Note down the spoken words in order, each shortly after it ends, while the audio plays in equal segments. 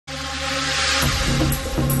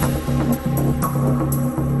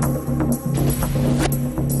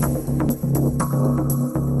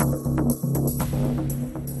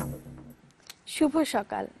শুভ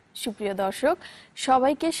সকাল সুপ্রিয় দর্শক,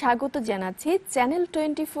 সবাইকে স্বাগত জানাচ্ছি চ্যানেল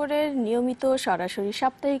 24 এর নিয়মিত সরাসরি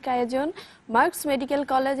সাপ্তাহিক আয়োজন marks medical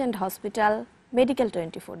college and hospital medical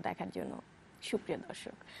 24 দেখার জন্য। সুপ্রিয়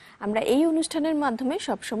দর্শক, আমরা এই অনুষ্ঠানের মাধ্যমে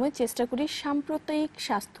সবসময় চেষ্টা করি সাম্প্রতিক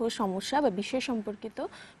স্বাস্থ্য সমস্যা বা বিষয় সম্পর্কিত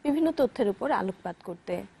বিভিন্ন তথ্যের উপর আলোকপাত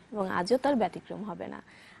করতে, এবং আজও তার ব্যতিক্রম হবে না।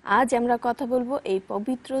 আজ আমরা কথা বলবো এই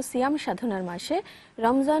পবিত্র সিয়াম সাধনার মাসে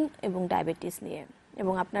রমজান এবং ডায়াবেটিস নিয়ে,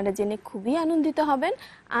 এবং আপনারা জেনে খুবই আনন্দিত হবেন।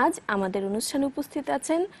 আজ আমাদের অনুষ্ঠানে উপস্থিত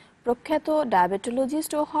আছেন প্রখ্যাত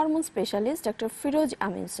ডায়াবেটোলজিস্ট ও হরমোন স্পেশালিস্ট ডক্টর ফিরোজ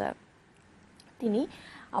আমিন স্যার। তিনি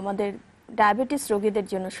আমাদের ডায়াবেটিস রোগীদের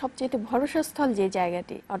জন্য সবচেয়ে ভরসাস্থল যে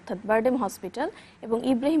জায়গাটি অর্থাৎ বারডেম হসপিটাল এবং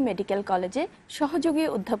ইব্রাহিম মেডিকেল কলেজে সহযোগী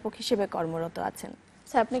অধ্যাপক হিসেবে কর্মরত আছেন।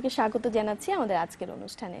 স্যার, আপনাকে স্বাগত জানাচ্ছি আমাদের আজকের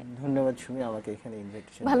অনুষ্ঠানে। ধন্যবাদ সুমি, আমাকে এখানে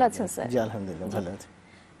ইনভাইটেশন। ভালো আছেন স্যার? জি আলহামদুলিল্লাহ ভালো আছি।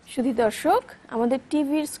 শুধু দর্শক, আমাদের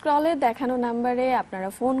টিভির স্ক্রলে দেখানো নাম্বারে আপনারা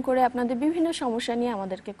ফোন করে আপনাদের বিভিন্ন সমস্যা নিয়ে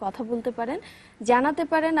আমাদেরকে কথা বলতে পারেন, জানাতে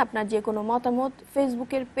পারেন আপনার যে কোনো মতামত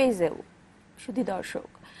ফেসবুকের পেজেও। শুধু দর্শক,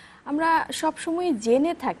 আমরা সবসময়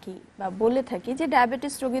জেনে থাকি বা বলে থাকি যে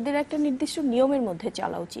ডায়াবেটিস রোগীদের একটা নির্দিষ্ট নিয়মের মধ্যে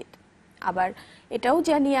চলা উচিত। আবার এটাও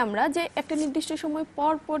জানি আমরা যে একটা নির্দিষ্ট সময়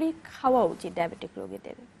পর পরই খাওয়া উচিত ডায়াবেটিক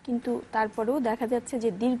রোগীদের, কিন্তু তারপরেও দেখা যাচ্ছে যে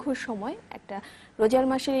দীর্ঘ সময় একটা রোজার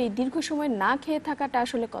মাসের এই দীর্ঘ সময় না খেয়ে থাকাটা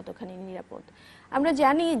আসলে কতখানি নিরাপদ। আমরা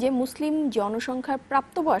জানি যে মুসলিম জনসংখ্যার,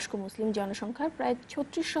 প্রাপ্তবয়স্ক মুসলিম জনসংখ্যার প্রায়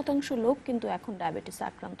 36% লোক কিন্তু এখন ডায়াবেটিসে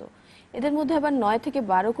আক্রান্ত। এদের মধ্যে আবার 9 থেকে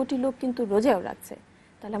 12 কোটি লোক কিন্তু রোজাও রাখছে।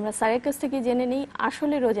 তাহলে আমরা স্যারের কাছ থেকে জেনে নিই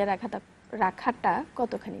আসলে রোজা রাখাটা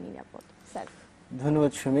কতখানি নিরাপদ। স্যার।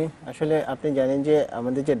 ধন্যবাদ সুমি। আসলে আপনি জানেন যে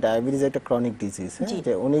আমাদের যে ডায়াবেটিস একটা ক্রনিক ডিজিজ,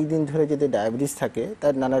 যে অনেক দিন ধরে যদি ডায়াবেটিস থাকে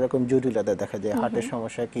তার নানা রকম জটিলতা দেখা যায়, হার্টের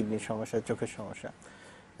সমস্যা, কিডনির সমস্যা, চোখের সমস্যা।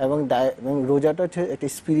 এবং রোজাটা হচ্ছে একটা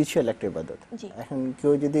স্পিরিচুয়াল একটা ইবাদত। এখন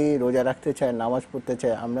কেউ যদি রোজা রাখতে চায়, নামাজ পড়তে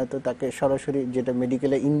চায়, আমরা তো তাকে সরাসরি যেটা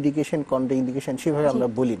মেডিকেলে ইন্ডিকেশন, কন্ট্রা ইন্ডিকেশন সেভাবে আমরা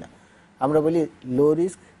বলি না। আমরা বলি low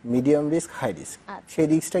risk, medium risk, high risk. সেই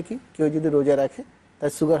রিস্কটা কি? কেউ যদি রোজা রাখে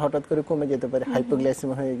তার সুগার হঠাৎ করে কমে যেতে পারে,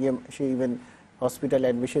 হাইপোগ্লাইসেমিয়া হয়ে গিয়ে সে ইভেন হসপিটাল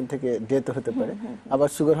অ্যাডমিশন থেকে ডেথ হতে পারে। আবার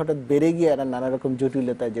সুগার হঠাৎ বেড়ে গিয়ে আর নানা রকম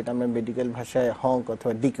জটিলতা, যেটা আমরা মেডিকেল ভাষায় হংক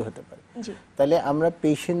অথবা ডিকে হতে পারে। তাহলে আমরা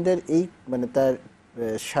পেশেন্টদের এই মানে তার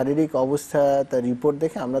শারীরিক অবস্থা, তার রিপোর্ট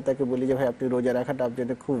দেখে আমরা তাকে বলি যে ভাই আপনি রোজা রাখাটা আপনার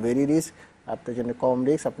জন্য খুব ভেরি রিস্ক, আপনার জন্য কম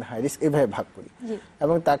রিস্ক, আপনি হাই রিস্ক, এভাবে ভাগ করি।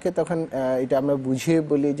 এবং তাকে তখন এটা আমরা বুঝিয়ে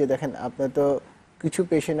বলি যে দেখেন আপনার তো কিছু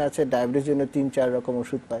পেশেন্ট আছে ডায়াবেটিস জন্য 3-4 রকম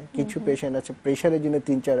ওষুধ পায়, কিছু পেশেন্ট আছে প্রেশারের জন্য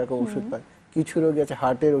 3-4 রকম ওষুধ পায়, কিছু রোগী আছে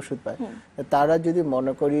হার্টের ওষুধ পায়। তারা যদি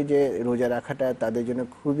মনে করি যে রোজা রাখাটা তাদের জন্য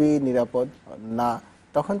খুবই নিরাপদ না,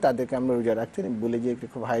 তখন তাদেরকে আমরা রোজা রাখতে বলি যে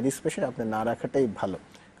খুব হাই রিস্ক পেশেন্ট, আপনি না রাখাটাই ভালো।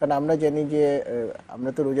 কারণ আমরা জানি যে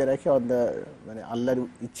আমরা তো রোজা রাখি মানে আল্লাহর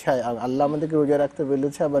ইচ্ছায়। আল্লাহ আমাদেরকে রোজা রাখতে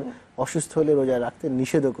বলেছে, আবার অসুস্থ হলে রোজা রাখতে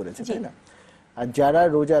নিষেধও করেছে, তাই না? আর যারা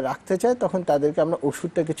রোজা রাখতে চায় তখন তাদেরকে আমরা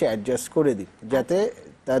ওষুধটা কিছু অ্যাডজাস্ট করে দিই, যাতে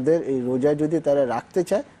তাদের এই রোজা যদি তারা রাখতে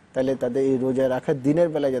চায় তাহলে তাদের এই রোজা রাখার দিনের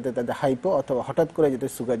বেলা যাতে তাদের হাইপো অথবা হঠাৎ করে যাতে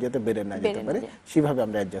সুগার যাতে বেড়ে না যেতে পারে, সেভাবে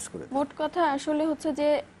আমরা অ্যাডজাস্ট করে দিই। মোট কথা আসলে হচ্ছে যে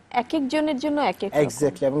এক একজনের জন্য এক এক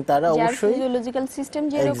এক্স্যাক্টলি, এবং তারা অবশ্যই ফিজিওলজিক্যাল সিস্টেম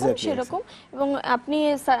যেরকম সেরকম। এবং আপনি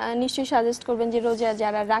নিশ্চয়ই সাজেস্ট করবেন যে রোজা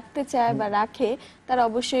যারা রাখতে চায় বা রাখে তারা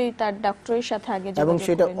অবশ্যই তার ডক্টরের সাথে আগে যোগাযোগ করবে, এবং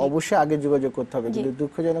সেটা অবশ্যই আগে যোগাযোগ করতে হবে। কিন্তু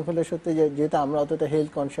দুঃখজনক হলে সত্যি যে যেহেতু আমরা অতটা হেলথ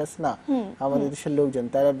কনসিয়াস না, আমাদের দেশের লোকজন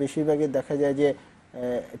তারা বেশিরভাগই দেখা যায় যে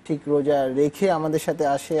ঠিক রোজা রেখে আমাদের সাথে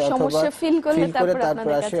আসে অথবা ফিল করে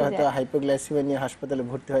তারপর আসে, হয়তো হাইপোগ্লাইসেমিয়া নিয়ে হাসপাতালে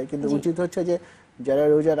ভর্তি হয়। কিন্তু উচিত হচ্ছে যে যারা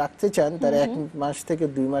রোজা রাখতে চান তারা 1 মাস থেকে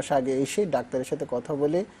 2 মাস আগে এসে ডাক্তারের সাথে কথা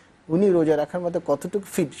বলে উনি রোজা রাখার মতো কতটুকু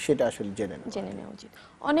ফিট সেটা আসলে জেনে নেওয়া উচিত।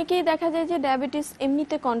 অনেকেই দেখা যায় যে ডায়াবেটিস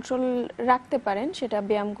এমনিতে কন্ট্রোল রাখতে পারেন, সেটা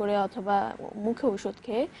ব্যায়াম করে অথবা মুখে ওষুধ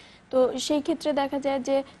খেয়ে। তো সেই ক্ষেত্রে দেখা যায়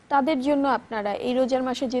যে তাদের জন্য আপনারা এই রোজার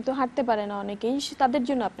মাসে যেহেতু হাঁটতে পারে না অনেকেই, তাদের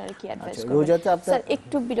জন্য আপনারা কি অ্যাডভাইস করবেন? স্যার,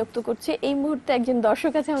 একটু বিরক্ত করছে, এই মুহূর্তে একজন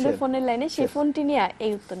দর্শক আছে আমাদের ফোনের লাইনে, সেই ফোনটি নিয়ে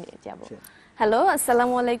এই উত্তর নিয়ে যাব। হ্যালো,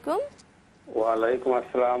 আসসালামু আলাইকুম। ওয়ালাইকুম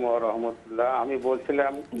আসসালাম ওয়া রাহমাতুল্লাহ। আমি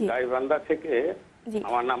বলছিলাম গাইবান্ধা থেকে।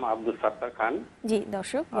 আমার নাম আব্দুল সাত্তার খান। জি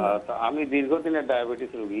দর্শক, তো আমি দীর্ঘদিনের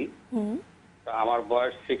ডায়াবেটিস রোগী। আমার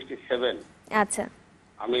বয়স 67। আচ্ছা।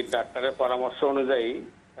 আমি ডাক্তারের পরামর্শ অনুযায়ী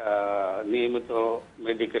নিয়মিত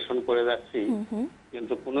মেডিকেশন করে যাচ্ছি,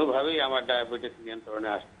 কিন্তু কোনোভাবেই আমার ডায়াবেটিস নিয়ন্ত্রণে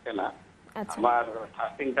আসছে না। আমার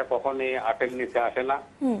ফাস্টিংটা কখনোই 8-এর নিচে আসে না,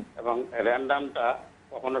 এবং র্যান্ডামটা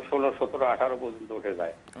কখনো 16, 17, 18 পর্যন্ত উঠে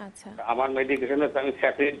যায়। আমার মেডিকেশন হচ্ছে আমি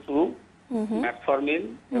স্যাফিন 2, ম্যাটফরমিন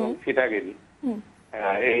এবং সিটাগিরি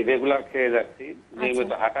এই রেগুলার খেয়ে যাচ্ছি।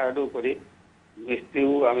 নিয়মিত হাঁটাহাঁটিও করি,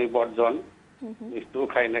 মিষ্টিও আমি বর্জন, মিষ্টিও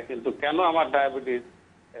খাই না। কিন্তু কেন আমার ডায়াবেটিস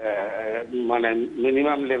মানে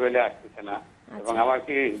মিনিমাম লেভেলে আসতেছে না, এবং আমার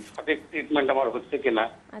কি সঠিক ট্রিটমেন্ট আমার হচ্ছে কিনা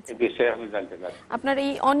এই বিষয়ে আমি জানতে চাই। আপনার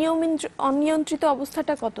এই অনিয়ন্ত্রিত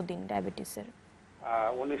অবস্থাটা কতদিন ডায়াবেটিসের?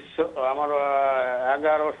 আমার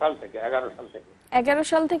 11 সাল থেকে 11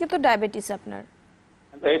 সাল থেকে তো ডায়াবেটিস আপনার?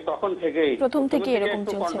 এই তখন থেকেই, প্রথম থেকে এরকম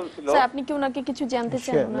চলছে। স্যার আপনি কি ওনাকে কিছু জানতে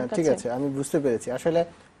চান ওনার কাছে? ঠিক আছে, আমি বুঝতে পেরেছি। আসলে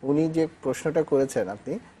উনি যে প্রশ্নটা করেছেন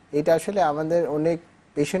আপনি, এটা আসলে আমাদের অনেক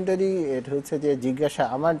পেশেন্টেরই এটা হচ্ছে যে জিজ্ঞাসা,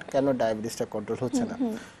 আমার কেন ডায়াবেটিসটা কন্ট্রোল হচ্ছে না।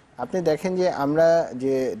 আপনি দেখেন যে আমরা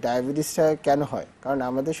যে ডায়াবেটিসটা কেন হয়, কারণ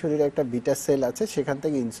আমাদের শরীরে একটা বিটা সেল আছে, সেখান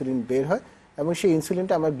থেকে ইনসুলিন বের হয় এবং সেই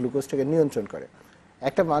ইনসুলিনটা আমার গ্লুকোজটাকে নিয়ন্ত্রণ করে।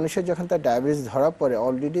 একটা মানুষের যখন তার ডায়াবেটিস ধরা পড়ে,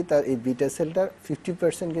 অলরেডি তার এই বিটা সেলটার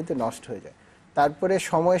 50% কিন্তু নষ্ট হয়ে যায়। তারপরে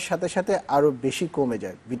সময়ের সাথে সাথে আরও বেশি কমে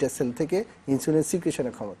যায় বিটা সেল থেকে ইনসুলিন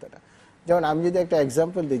সিক্রেশনের ক্ষমতাটা। যেমন আমি যদি একটা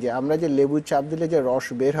এক্সাম্পল দিই, যে আমরা যে লেবু চাপ দিলে যে রস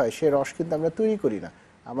বের হয়, সেই রস কিন্তু আমরা তৈরি করি না।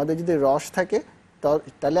 আমাদের যদি রস থাকে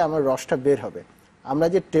তাহলে আমার রসটা বের হবে। আমরা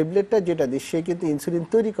যে ট্যাবলেটটা যেটা দিই, সে কিন্তু ইনসুলিন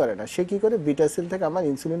তৈরি করে না, সে কি করে বিটা সেল থেকে আমার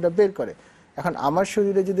ইনসুলিনটা বের করে। এখন আমার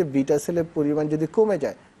শরীরে যদি বিটা সেলের পরিমাণ যদি কমে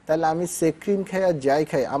যায়, তাহলে আমি সেক্রিন খাই আর যাই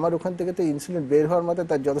খাই, আমার ওখান থেকে তো ইনসুলিন বের হওয়ার মতো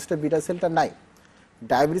তার যথেষ্ট বিটা সেলটা নাই।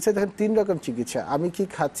 ডায়াবেটিসে দেখেন 3 রকম চিকিৎসা, আমি কি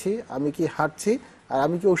খাচ্ছি, আমি কি হাঁটছি, আর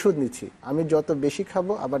আমি কি ওষুধ নিচ্ছি। আমি যত বেশি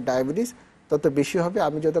খাবো আমার ডায়াবেটিস তত বেশি হবে,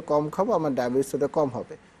 আমি যত কম খাবো আমার ডায়াবেটিস তত কম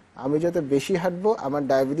হবে। আমি যত বেশি হাঁটবো আমার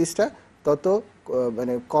ডায়াবেটিসটা তত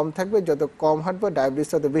মানে কম থাকবে, যত কম হাঁটবো ডায়াবেটিস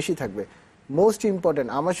তত বেশি থাকবে। মোস্ট ইম্পর্টেন্ট,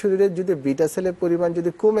 আমার শরীরে যদি বিটা সেলের পরিমাণ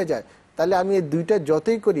যদি কমে যায়, তাহলে আমি এই দুইটা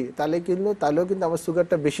যতই করি তাহলেও কিন্তু আমার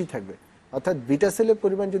সুগারটা বেশি থাকবে। অর্থাৎ বিটা সেলের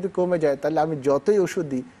পরিমাণ যদি কমে যায়, তাহলে আমি যতই ওষুধ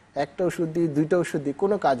দিই, একটা ওষুধ দিই, 2টা ওষুধ দিই,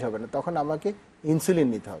 কোনো কাজ হবে না, তখন আমাকে ইনসুলিন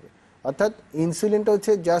নিতে হবে। অর্থাৎ ইনসুলিনটা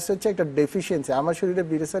হচ্ছে জাস্ট হচ্ছে একটা ডেফিসিয়েন্সি, আমার শরীরে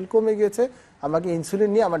বিটা সেল কমে গিয়েছে, আমাকে ইনসুলিন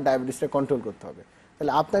নিয়ে আমার ডায়াবেটিসটা কন্ট্রোল করতে হবে।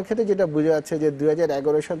 তাহলে আপনার ক্ষেত্রে যেটা বোঝা যাচ্ছে যে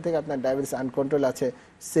 2011 সাল থেকে আপনার ডায়াবেটিস আনকন্ট্রোল আছে,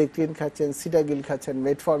 সেক্রিন খাচ্ছেন, সিটাগিল খাচ্ছেন,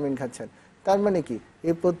 মেটফর্মিন খাচ্ছেন, তার মানে কি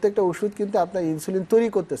এই প্রত্যেকটা ওষুধ কিন্তু আপনার ইনসুলিন তৈরি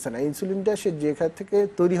করতেছে না। ইনসুলিনটা সে যেখান থেকে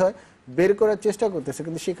তৈরি হয় বের করার চেষ্টা করতেছে,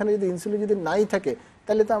 কিন্তু সেখানে যদি ইনসুলিন যদি নাই থাকে,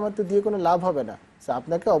 তাহলে তো আমার তো দিয়ে কোনো লাভ হবে না।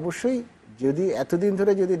 আপনাকে অবশ্যই, যদি এতদিন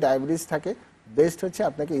ধরে যদি ডায়াবেটিস থাকে, বেস্ট হচ্ছে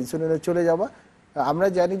আপনাকে ইনসুলিনে চলে যাওয়া। আমরা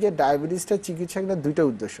জানি যে ডায়াবেটিসটা চিকিৎসা কিন্তু 2টা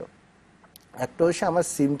উদ্দেশ্য, একটা হচ্ছে আমার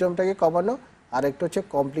সিমটমটাকে কমানো, আর একটা হচ্ছে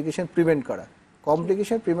কমপ্লিকেশন প্রিভেন্ট করা।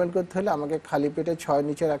 কমপ্লিকেশন প্রিভেন্ট করতে হলে আমাকে খালি পেটে 6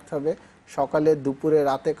 নিচে রাখতে হবে, সকালে দুপুরে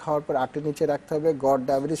রাতে খাওয়ার পর 8 নিচে রাখতে হবে, গড়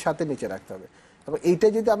ডায়াবেটিস 7 নিচে রাখতে হবে। এবং এইটা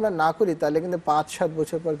যদি আমরা না করি, তাহলে কিন্তু 5-7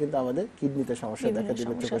 বছর পর কিন্তু আমাদের কিডনিতে সমস্যা দেখা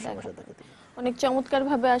দিবে, চোখের সমস্যা দেখা দিবে। অনেক চমৎকার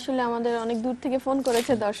ভাবে আসলে আমাদের অনেক দূর থেকে ফোন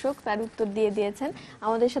করেছে দর্শক, তার উত্তর দিয়ে দিয়েছেন।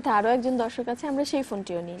 আমাদের সাথে আরো একজন দর্শক আছে, আমরা সেই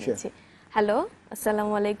ফোনটিও নিয়ে নিচ্ছি। হ্যালো,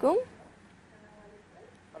 আসসালামু আলাইকুম।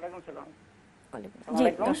 ওয়ালাইকুম সালাম। জি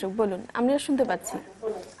দর্শক বলুন, আমরা শুনতে পাচ্ছি।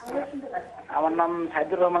 আমার নাম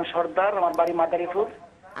সাইদুর রহমান সর্দার, আমার বাড়ি মাদারীপুর।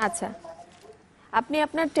 আচ্ছা, আপনি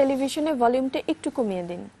আপনার টেলিভিশনে ভলিউমটা একটু কমিয়ে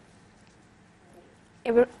দিন।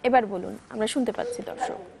 এবার বলুন, আমরা শুনতে পাচ্ছি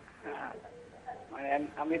দর্শক। মানে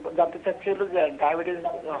আমি জানতে চাচ্ছিল যে ডায়াবেটিস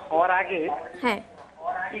হওয়ার আগে হ্যাঁ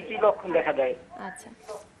কি কি লক্ষণ দেখা যায়। আচ্ছা,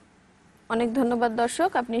 অনেক ধন্যবাদ দর্শক,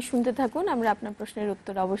 আপনি শুনতে থাকুন, আমরা আপনার প্রশ্নের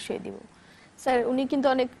উত্তর অবশ্যই দিব। স্যার, উনি কিন্তু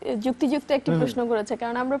অনেক যুক্তিযুক্ত একটি প্রশ্ন করেছে,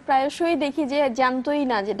 কারণ আমরা প্রায়শই দেখি যে জানতোই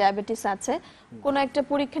না যে ডায়াবেটিস আছে, কোনো একটা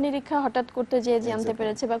পরীক্ষা নিরীক্ষা হঠাৎ করতে যে জানতে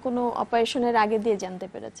পেরেছে, বা কোনো অপারেশনের আগে দিয়ে জানতে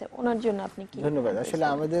পেরেছে। ওনার জন্য আপনি কি? ধন্যবাদ। আসলে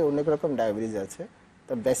আমাদের অনেক রকম ডায়াবেটিস আছে,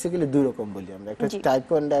 তো বেসিক্যালি 2 রকম বলি আমরা, একটা টাইপ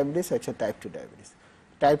 1 ডায়াবেটিস, একটা টাইপ 2 ডায়াবেটিস।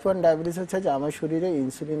 টাইপ 1 ডায়াবেটিস হচ্ছে যে আমার শরীরে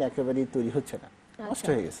ইনসুলিন একেবারেই তৈরি হচ্ছে না, নষ্ট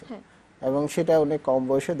হয়ে গেছে, এবং সেটা অনেক কম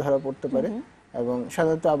বয়সে ধরা পড়তে পারে, এবং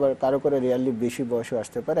সাধারণত আবার কারো করে রিয়ালি বেশি বয়সে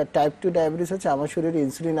আসতে পারে। আর টাইপ 2 ডায়াবেটিস হচ্ছে আমার শরীরে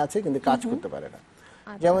ইনসুলিন আছে কিন্তু কাজ করতে পারে না।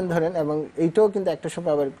 যেমন ধরেন, এবং এইটাও কিন্তু একটা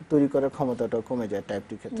সময় আবার তৈরি করার ক্ষমতাটাও কমে যায় টাইপ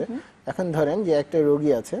 2 ক্ষেত্রে। এখন ধরেন যে একটা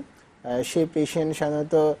রোগী আছে, সেই পেশেন্ট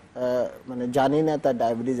সাধারণত মানে জানি না তার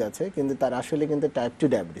ডায়াবেটিস আছে, কিন্তু তার আসলে কিন্তু টাইপ 2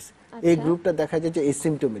 ডায়াবেটিস। এই গ্রুপটা দেখা যায় যে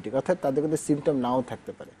এসিমটোমেটিক, অর্থাৎ তাদের কিন্তু সিমটম নাও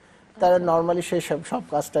থাকতে পারে, তারা নর্মালি সেই সব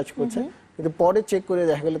কাজ টাজ করছে, কিন্তু পরে চেক করে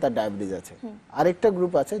দেখা গেল তার ডায়াবেটিস আছে। আরেকটা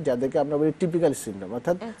গ্রুপ আছে যাদেরকে আমরা বলি টিপিক্যাল সিমটম,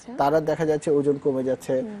 অর্থাৎ তারা দেখা যাচ্ছে ওজন কমে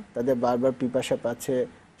যাচ্ছে, তাদের বারবার পিপাসা পাচ্ছে,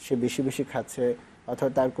 সে বেশি বেশি খাচ্ছে, অথবা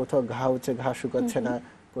তার কোথাও ঘা হচ্ছে, ঘা শুকাচ্ছে না,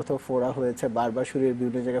 কোথাও ফোড়া হয়েছে, বারবার শরীরের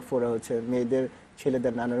বিভিন্ন জায়গায় ফোড়া হচ্ছে, মেয়েদের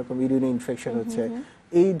ছেলেদের নানা রকম ইউরিন ইনফেকশন হচ্ছে,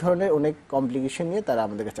 এই ধরনের অনেক কমপ্লিকেশন নিয়ে তারা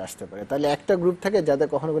আমাদের কাছে আসতে পারে। তাহলে একটা গ্রুপ থাকে যাদের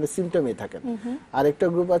কখনো কোনো সিমটমই থাকে না, আরেকটা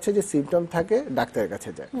গ্রুপ আছে যে সিমটম থাকে, ডাক্তারের কাছে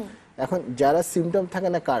যায়। এখন যারা সিমটম থাকে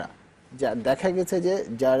না কারা, দেখা গেছে যে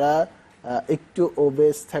যারা একটু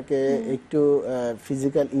ওবেস থাকে, একটু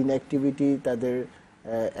ফিজিক্যাল ইনঅ্যাক্টিভিটি তাদের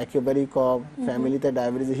একেবারেই কম, ফ্যামিলিতে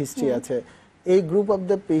ডায়াবেটিস হিস্ট্রি আছে, এই গ্রুপ অফ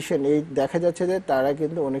দ্য পেশেন্ট এই দেখা যাচ্ছে যে তারা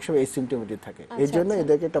কিন্তু অনেক সময় এসিমটোমেটিক থাকে। এই জন্য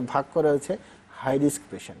এদেরকে একটা ভাগ করা হয়েছে হাই রিস্ক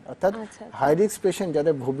পেশেন্ট, অর্থাৎ হাই রিস্ক পেশেন্ট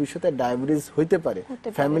যাদের ভবিষ্যতে ডায়াবেটিস হইতে পারে,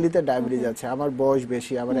 ফ্যামিলিতে ডায়াবেটিস আছে, আমার বয়স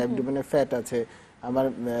বেশি, আমার অ্যাবডোমেনে ফ্যাট আছে, আমার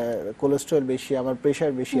কোলেস্টেরল বেশি, আমার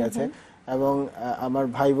প্রেশার বেশি আছে এবং আমার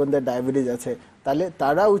ভাই বোনদের ডায়াবেটিস আছে, তাহলে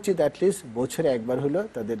তারা উচিত অ্যাটলিস্ট বছরে একবার হলেও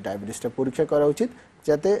তাদের ডায়াবেটিসটা পরীক্ষা করা উচিত,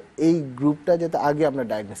 যাতে এই গ্রুপটা যাতে আগে আমরা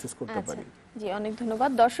ডায়াগনোসিস করতে পারি। জি, অনেক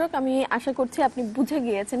ধন্যবাদ। দর্শক, আমি আশা করছি আপনি বুঝে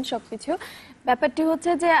গিয়েছেন সবকিছু। ব্যাপারটি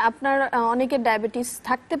হচ্ছে যে আপনার অনেকের ডায়াবেটিস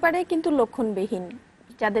থাকতে পারে কিন্তু লক্ষণবিহীন,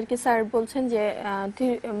 যাদেরকে স্যার বলছেন যে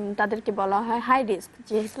তাদেরকে বলা হয় হাই রিস্ক,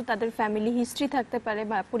 যেহেতু তাদের ফ্যামিলি হিস্ট্রি থাকতে পারে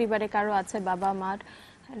বা পরিবারে কারো আছে, বাবা মার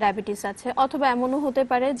ডায়াবেটিস আছে, অথবা এমনও হতে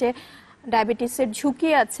পারে যে ডায়াবেটিসের ঝুঁকি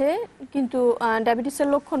আছে কিন্তু ডায়াবেটিসের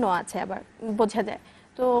লক্ষণও আছে, আবার বোঝা যায়।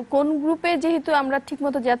 তো কোন গ্রুপে যেহেতু আমরা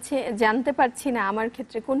ঠিকমতো জানতে পারছি না আমার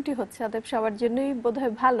ক্ষেত্রে কোনটি হচ্ছে, অতএব সবার জন্যই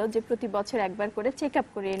বোধহয় ভালো যে প্রতি বছর একবার করে চেক আপ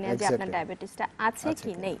করিয়ে নেওয়া যে আপনার ডায়াবেটিসটা আছে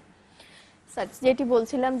কি নেই। স্যার, যেটি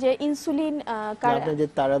বলছিলাম যে ইনসুলিন আপনি যে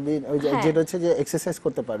তারাবির ওই যেটা হচ্ছে যে এক্সারসাইজ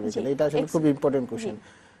করতে পারবে কিনা, এটা আসলে খুব ইম্পর্টেন্ট কোশ্চেন।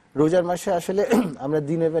 রোজার মাসে আসলে আমরা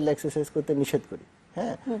দিনের বেলা এক্সারসাইজ করতে নিষেধ করি,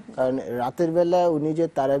 হ্যাঁ, কারণ রাতের বেলা উনি যে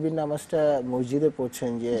তারাবির নামাজটা মসজিদে পড়ছেন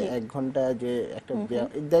যে 1 ঘন্টা যে একটা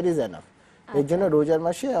দ্যাট ইজ এনাফ। এর জন্য রোজার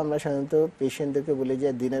মাসে আমরা সাধারণত পেশেন্টদেরকে বলি যে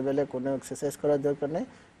দিনের বেলা কোনো এক্সারসাইজ করার দরকার নেই,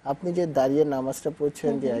 আপনি যে দাঁড়িয়ে নামাজটা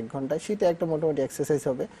পড়ছেন যে 1 ঘন্টা, সেটা একটা মোটামুটি এক্সারসাইজ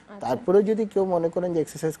হবে। তারপরে যদি কেউ মনে করেন যে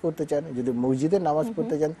এক্সারসাইজ করতে চান, যদি মসজিদে নামাজ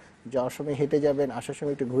পড়তে চান, যাওয়ার সময় হেঁটে যাবেন, আসার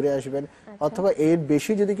সময় একটু ঘুরে আসবেন, অথবা এর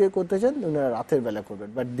বেশি যদি কেউ করতে চান ওনারা রাতের বেলা করবেন,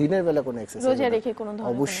 বাট দিনের বেলা কোনো এক্সারসাইজ রোজা রেখে কোনো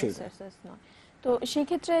ধরনের অবশ্যই এক্সারসাইজ নয়। তো সেই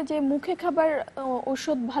ক্ষেত্রে যে মুখে খাবার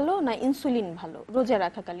ওষুধ ভালো না ইনসুলিন ভালো রোজা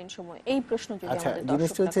রাখাকালীন সময়, এই প্রশ্ন যদি আচ্ছা, আমাদের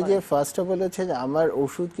জিনিসটা দর্শকরা হচ্ছে যে ফার্স্ট অফ অল হচ্ছে যে আমার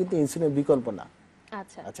ওষুধ কিন্তু ইনসুলিনের বিকল্প না।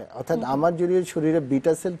 আচ্ছা আচ্ছা, অর্থাৎ আমার যদি শরীরে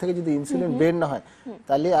বিটা সেল থেকে যদি ইনসুলিন বের না হয়,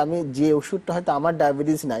 তাহলে আমি যে ওষুধটা হয়তো আমার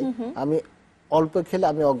ডায়াবেটিস নাই, আমি অল্প খেলে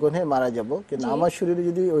আমি অজ্ঞান হয়ে মারা যাব, কিন্তু আমার শরীরে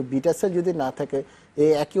যদি ওই বিটা সেল যদি না থাকে,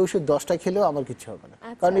 এই একই ওষুধ 10টা খেলেও আমার কিছু হবে না,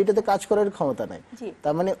 কারণ এটাতে কাজ করার ক্ষমতা নাই।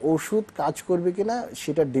 তার মানে ওষুধ কাজ করবে কিনা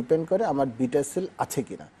সেটা ডিপেন্ড করে আমার বিটা সেল আছে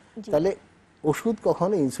কিনা। তাহলে ওষুধ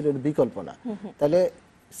কখনো ইনসুলিনের বিকল্প না। তাহলে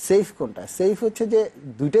সেফ কোনটা? সেফ হচ্ছে যে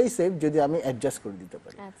দুইটাই সেফ যদি আমি অ্যাডজাস্ট করে দিতে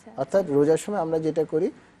পারি। অর্থাৎ রোজার সময় আমরা যেটা করি,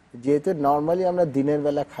 যেহেতু নর্মালি আমরা দিনের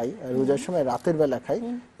বেলা খাই, রোজার সময় রাতের বেলা খাই,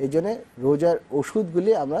 এই জন্য রোজার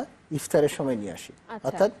ওষুধগুলি আমরা ইফতারের সময় নিয়ে আসি।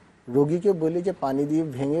 অর্থাৎ রোগীকে বলি যে পানি দিয়ে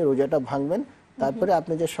ভেঙে রোজাটা ভাঙবেন, তারপরে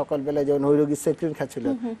আপনি যে সকালবেলা যেমন ওই রোগী সেক্রিন খাচ্ছিল,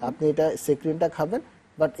 আপনি এটা সেক্রিনটা খাবেন,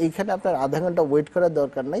 বাট এইখানে আপনার আধা ঘন্টা ওয়েট করার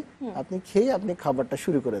দরকার নাই, আপনি খেয়ে আপনি খাবারটা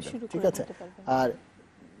শুরু করে দেন, ঠিক আছে? আর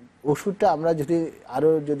ওষুধটা আমরা যদি আরো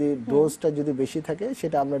যদি ডোজটা যদি বেশি থাকে,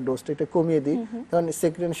 সেটা আমরা ডোজটা একটু কমিয়ে দিই। তখন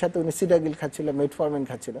সেক্রিনের সাথে উনি সিটাগিল খাচ্ছিল, মেটফরমিন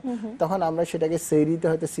খাচ্ছিল, তখন আমরা সেটাকে সেরিতে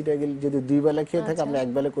হয়তো সিটাগিল যদি 2 বেলা খেয়ে থাকে আমরা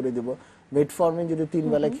 1 বেলা করে দেব, মেটফরমিন যদি 3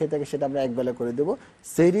 বেলা খেয়ে থাকে সেটা আমরা 1 বেলা করে দেব।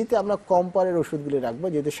 সেরিতে আমরা কম পারের ওষুধগুলি রাখবো,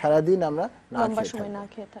 যেহেতু সারাদিন আমরা না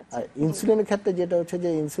খেয়ে থাকবো। আর ইনসুলিনের ক্ষেত্রে যেটা হচ্ছে যে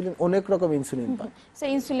ইনসুলিন অনেক রকম ইনসুলিন পায়।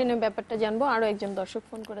 সেই ইনসুলিনের ব্যাপারটা জানবো, আরো একজন দর্শক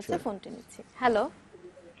ফোন করেছে, ফোনটি নিচ্ছি। হ্যালো।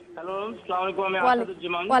 হ্যালো, আসসালামু আলাইকুম। আমি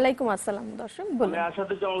আসাদুজ্জামান। ওয়ালাইকুম আসসালাম। দর্শক বলুন। আমি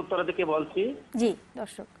আসাদুজ্জামান উত্তরা থেকে বলছি। জি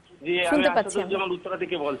দর্শক, জি আমি আসাদুজ্জামান উত্তরা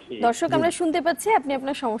থেকে বলছি। দর্শক আমরা শুনতে পাচ্ছি, আপনি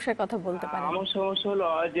আপনার সমস্যার কথা বলতে পারেন। আমার সমস্যা হলো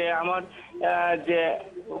যে আমার যে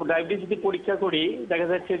ডায়াবেটিস যদি পরীক্ষা করি, দেখা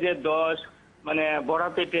যাচ্ছে যে 10 মানে বড়া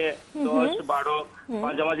পেটে 10, 12,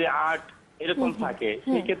 মাঝে মাঝে 8 এরকম থাকে।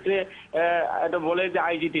 সেই ক্ষেত্রে এটা বলে যে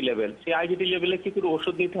আইজিটি লেভেল, সেই আইজিটি লেভেলে কি করে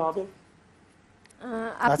ওষুধ নিতে হবে?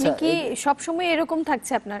 আপনি কি সব সময় এরকম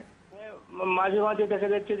থাকছে আপনার? মাঝে মাঝে দেখা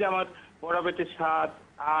যাচ্ছে যে আমার বড় পেটে 7,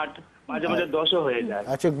 8, মাঝে মাঝে 10ও হয়ে যায়।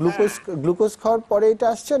 আচ্ছা, গ্লুকোজ খাওয়ার পরে এটা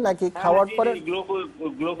আসছে নাকি খাওয়ার পরে?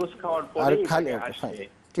 গ্লুকোজ খাওয়ার পরে আর খালি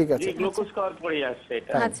ঠিক আছে, গ্লুকোজ খাওয়ার পরেই আসছে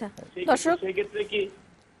এটা। আচ্ছা দর্শক, সেই ক্ষেত্রে কি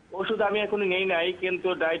ওষুধ আমি এখনো নেই নাই, কিন্তু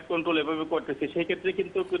ডায়েট কন্ট্রোল এভাবে করতেছি, সেই ক্ষেত্রে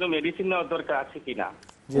কিন্তু কোনো মেডিসিন নেওয়ার দরকার আছে কিনা?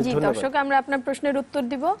 জি দর্শক, আমরা আপনার প্রশ্নের উত্তর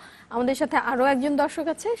দিব। আমাদের সাথে আরো একজন দর্শক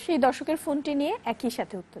আছে, সেই দর্শকের ফোনটি নিয়ে একই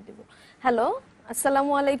সাথে উত্তর দিব। হ্যালো,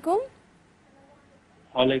 আসসালামু আলাইকুম।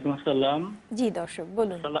 ওয়ালাইকুম আসসালাম। জি দর্শক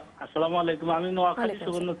বলুন। আসসালামু আলাইকুম, আমি নোয়াখালী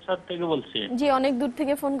সুবর্ণচর থেকে বলছি। জি, অনেক দূর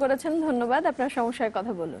থেকে ফোন করেছেন, ধন্যবাদ। আপনার সমস্যার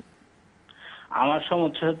কথা বলুন। আমার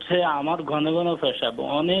সমস্যা হচ্ছে আমার ঘন ঘন পেশাব,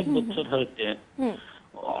 অনেক বছর হয়েছে,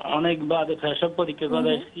 অনেকবার পেশাব পরীক্ষা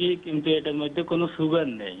করেছি, কিন্তু এটার মধ্যে কোনো সুগার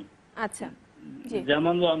নেই। আচ্ছা,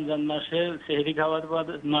 যেমন রমজান মাসে সেহরি খাওয়ার পর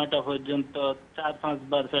 9টা পর্যন্ত 4-5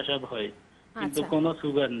 বার পেশাব হয়, কিন্তু কোনো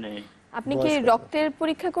সুগার নেই। আপনি কি রক্তের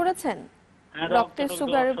পরীক্ষা করেছেন? রক্তের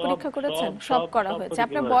সুগারের পরীক্ষা করেছেন? সব করা হয়েছে।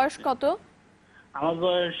 আপনার বয়স কত? আমার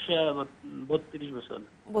বয়স 32 বছর।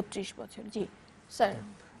 32 বছর। জি স্যার।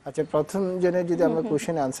 আচ্ছা, প্রথম জনের যদি আমরা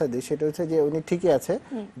কোশ্চেন আনসার দিই, সেটা হচ্ছে যে উনি ঠিকই আছে,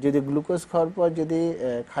 যদি গ্লুকোজ খাওয়ার পর যদি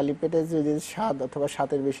খালি পেটে যদি 7 অথবা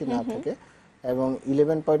 7-এর বেশি না থাকে, এবং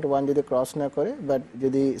 11.1 যদি ক্রস না করে, বাট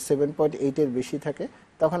যদি 7.8 এর বেশি থাকে,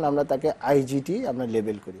 তখন আমরা তাকে আইজিটি আমরা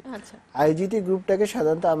লেবেল করি। আইজিটি গ্রুপটাকে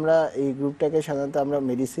সাধারণত আমরা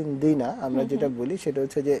মেডিসিন দিই না, আমরা যেটা বলি সেটা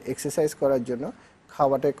হচ্ছে যে এক্সারসাইজ করার জন্য,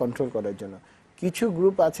 খাওয়াটা কন্ট্রোল করার জন্য। কিছু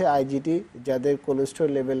গ্রুপ আছে আইজিটি যাদের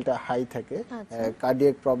কোলেস্টেরল লেভেলটা হাই থাকে,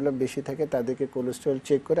 কার্ডিয়াক প্রবলেম বেশি থাকে, তাদেরকে কোলেস্টেরল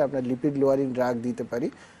চেক করে আমরা লিপিড লোয়ারিং ড্রাগ দিতে পারি।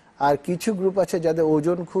 আর কিছু গ্রুপ আছে যাদের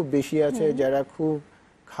ওজন খুব বেশি আছে, যারা খুব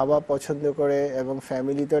খাওয়া পছন্দ করে এবং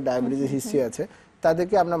ফ্যামিলিতে ডায়াবেটিস হিস্ট্রি আছে,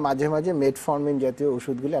 তাদেরকে আমরা মাঝে মাঝে মেটফর্মিন জাতীয়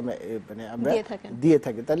ওষুধগুলি আমরা দিয়ে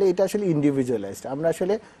থাকি। তাহলে এটা আসলে ইন্ডিভিজুয়ালাইজড, আমরা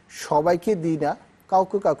আসলে সবাইকে দিই না,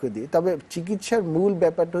 কাউকে দিই। তবে চিকিৎসার মূল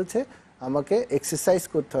ব্যাপারটা হচ্ছে আমাকে এক্সারসাইজ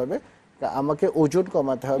করতে হবে, আমাকে ওজন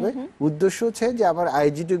কমাতে হবে। উদ্দেশ্য হচ্ছে যে আমার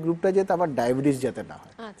আইজিটি গ্রুপটা যাতে আমার ডায়াবেটিস যাতে না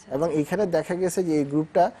হয়। এবং এখানে দেখা গেছে যে এই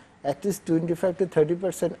গ্রুপটা অ্যাটলিস্ট 25 to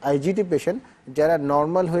 30% আইজিটি পেশেন্ট যারা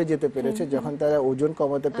নর্মাল হয়ে যেতে পেরেছে, যখন তারা ওজন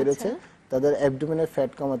কমাতে পেরেছে, তাদের অ্যাবডোমেনের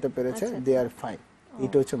ফ্যাট কমাতে পেরেছে, দে আর ফাইন।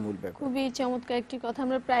 এটা হচ্ছে মূল ব্যাপার। খুবই চমৎকার একটি কথা।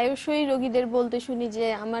 আমরা প্রায়শই রোগীদের বলতে শুনি যে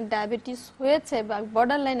আমার ডায়াবেটিস হয়েছে বা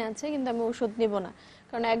বর্ডার লাইন আছে, কিন্তু আমি ওষুধ নিব না,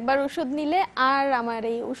 কারণ একবার ওষুধ নিলে আর আমার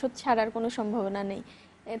এই ওষুধ ছাড়ার কোনো সম্ভাবনা নেই।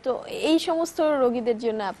 তো এই সমস্ত রোগীদের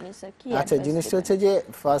জন্য আপনি স্যার কি? আচ্ছা, জিনিসটা হচ্ছে যে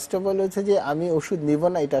ফার্স্ট অফ অল হচ্ছে যে আমি ওষুধ নিব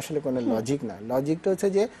না, এটা আসলে কোনো লজিক না। লজিকটা হচ্ছে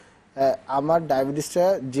যে আমার ডায়াবেটিসটা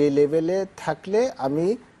যে লেভেলে থাকলে আমি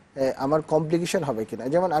আমার কমপ্লিকেশন হবে কিনা।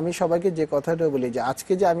 যেমন আমি সবাইকে যে কথাটা বলি যে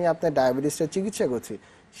আজকে যে আমি আপনার ডায়াবেটিসটা চিকিৎসা করছি,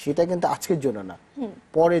 সেটা কিন্তু আজকের জন্য না,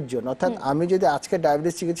 পরের জন্য। অর্থাৎ আমি যদি আজকে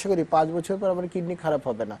ডায়াবেটিস চিকিৎসা করি, 5 বছর পর আমার কিডনি খারাপ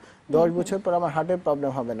হবে না, 10 বছর পর আমার হার্টের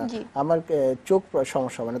প্রবলেম হবে না, আমার চোখ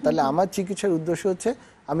সমস্যা হবে না। তাহলে আমার চিকিৎসার উদ্দেশ্য হচ্ছে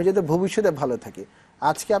আমি যাতে ভবিষ্যতে ভালো থাকি।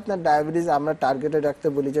 আজকে আপনার ডায়াবেটিস আমরা টার্গেটে রাখতে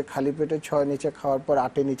বলি যে খালি পেটে 6 নিচে খাওয়ার পর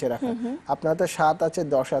 8 নিচে রাখা। আপনার তো 7 আছে,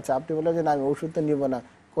 10 আছে, আপনি বলেন যে না আমি ওষুধ তো নিব না,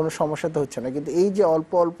 কোনো সমস্যা তো হচ্ছে না। কিন্তু এই যে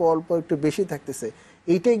অল্প অল্প অল্প একটু বেশি থাকতেছে,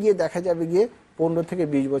 এইটাই গিয়ে দেখা যাবে গিয়ে 15 থেকে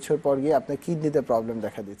 20 বছর পর গিয়ে আপনার কিডনিতে প্রবলেম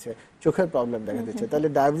দেখা দিচ্ছে, চোখের প্রবলেম দেখা দিচ্ছে। তাহলে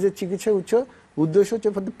ডায়াবেটিসের চিকিৎসার উদ্দেশ্য হচ্ছে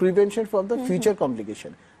for the prevention for the future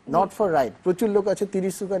complication, not for right. প্রচুর লোক আছে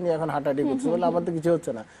 30 সুগার নিয়ে এখন হাঁটাহাঁটি করছে, বলে আমার তো কিছু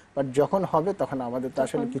হচ্ছে না, বাট যখন হবে তখন আমাদের তো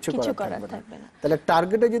আসলে কিছু করার থাকবে না। তাহলে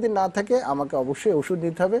টার্গেটে যদি না থাকে, আমাকে অবশ্যই ওষুধ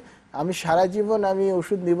নিতে হবে। আমি সারা জীবন আমি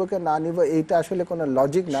ওষুধ নিব কি না নিব, এইটা আসলে কোনো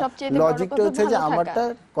লজিক না। লজিকটা হচ্ছে যে আমারটা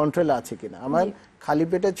কন্ট্রোলে আছে কিনা, আমার খালি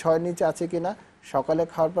পেটে 6 নিচে আছে কিনা, সকালে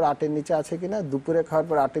খাওয়ার পর 8 নিচে আছে কিনা, দুপুরে খাওয়ার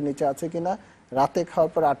পর 8 নিচে আছে কিনা, রাতে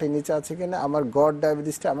খাওয়ার পর 8 নিচে আছে কিনা, আমার গড়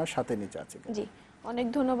ডায়াবেটিসটা আমার 7 নিচে আছে কিনা। জি, অনেক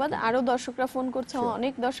ধন্যবাদ। আরো দর্শকরা ফোন করছে,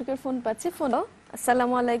 অনেক দর্শকের ফোন পাচ্ছি। ফোন।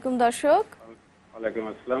 আসসালামু আলাইকুম দর্শক। ওয়ালাইকুম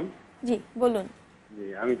আসসালাম। জি বলুন। জি,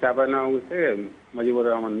 আমি চাঁপাইনবাবগঞ্জ থেকে মুজিবুর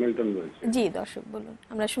রহমান মিল্টন বলছি। জি দর্শক বলুন,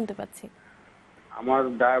 আমরা শুনতে পাচ্ছি। আমার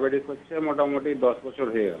ডায়াবেটিস হচ্ছে মোটামুটি 10 বছর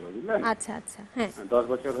হয়ে গেল, বুঝলেন? আচ্ছা আচ্ছা, হ্যাঁ 10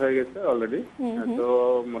 বছর হয়ে গেছে অলরেডি। তো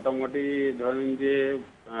মোটামুটি ধরেন যে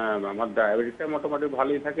আমার ডায়াবেটিসটা মোটামুটি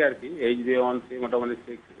ভালোই থাকে আর কি। HbA1c মোটামুটি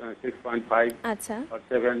 6.5, আচ্ছা,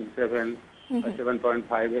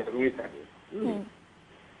 7.5 এরকমই থাকে।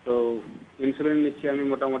 তো ইনসুলিন নিচ্ছি আমি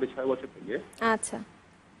মোটামুটি 6 বছর থেকে। আচ্ছা।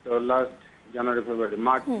 তো লাস্ট জানুয়ারি ফেব্রুয়ারি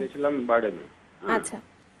মার্চ গেছিলাম বার্ডেনে। আচ্ছা।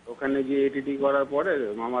 ওখানে গিয়ে এটিটি করার পরে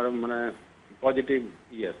আমার মানে পজিটিভ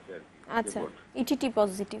আসছে আর কি। আচ্ছা, ইটিটি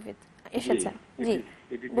পজিটিভ এসেছে। জি,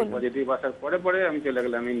 ইটিটি পজিটিভ আসার পরে আমি চলে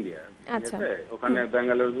গেলাম ইন্ডিয়া। আচ্ছা। ওখানে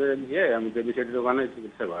ব্যাঙ্গালোরে গিয়ে আমি বেবিসিটির ওখানে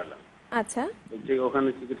চিকিৎসা করালাম। আচ্ছা। ওখানে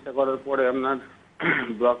চিকিৎসা করার পরে আপনার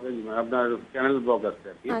ব্লক, আপনার চ্যানেল ব্লক আছে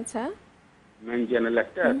আর কি। আচ্ছা। মেইন চ্যানেল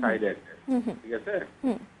একটা, সাইডে একটা, ঠিক আছে।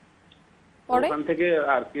 পরে ওখান থেকে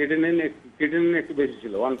আর ক্রিয়েটিনিন একটু বেশি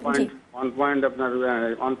ছিল, 1.6।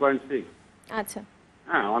 আচ্ছা।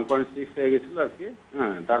 হ্যাঁ 1.6 হয়ে গেছিল আর কি।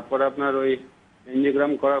 হ্যাঁ, তারপরে আপনার ওই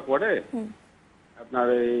এনজিওগ্রাম করার পরে আপনার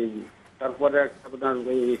এই তারপরে আপনার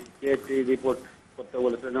ওই কেটি রিপোর্ট করতে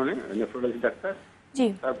বলেছিলেন উনি, নেফ্রোলজি ডাক্তার। জি।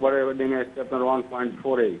 তারপরে নেমে আসছে আপনার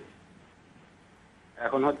 1.48।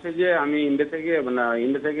 এখন হচ্ছে যে আমি ইন্ডিয়া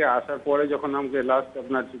থেকে আসার পরে যখন আমাকে লাস্ট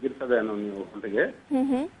আপনার চিকিৎসা দেন উনি ওখান থেকে,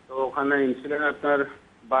 তো ওখানে ইনসুলিন আপনার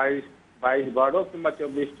 22-12 কিংবা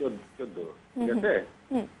 24-14, ঠিক আছে।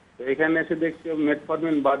 তো এখানে এসে দেখছি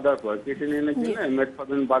মেটফর্মিন বাদ দেওয়ার পর ক্রিয়েটিনিনের জন্য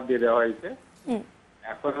মেটফর্মিন বাদ দিয়ে দেওয়া হয়েছে।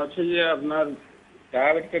 এখন হচ্ছে যে আপনার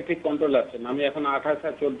ডায়াবেটিসটা ঠিক কন্ট্রোল আছে না। আমি এখন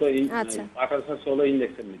 28-16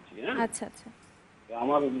 ইনজেকশন নিচ্ছি। হ্যাঁ, আচ্ছা আচ্ছা।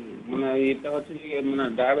 আমার মানে এটা হচ্ছে যে মানে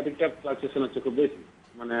ডায়াবেটিকটা ফ্লাকচুয়েশন হচ্ছে খুব বেশি,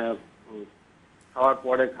 মানে খাওয়ার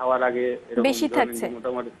পরে খাওয়ার আগে এরকম বেশি থাকছে,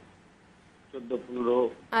 মোটামুটি 14, 15,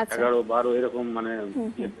 11, 12 এরকম মানে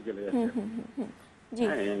চলে যাচ্ছে। জি।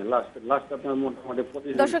 লাস্ট আপনার মোটামুটি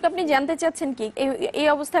দর্শক আপনি জানতে চাচ্ছেন কি এই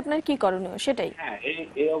অবস্থা আপনার কি করণীয় সেটাই? হ্যাঁ,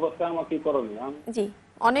 এই অবস্থা আমার কি করণীয়? জি,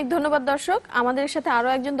 অনেক ধন্যবাদ দর্শক। আমাদের সাথে আরো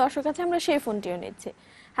একজন দর্শক আছে, আমরা সেই ফোনটিও নিচ্ছি।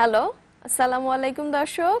 হ্যালো, আসসালামু আলাইকুম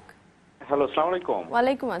দর্শক। হ্যালো, আসসালামু আলাইকুম।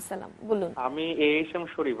 ওয়ালাইকুম আসসালাম, বলুন। আমি এএসএম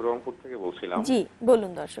শরীফ রংপুর থেকে বলছিলাম। জি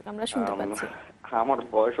বলুন দর্শক, আমরা শুনতে আম, পাচ্ছি। আমার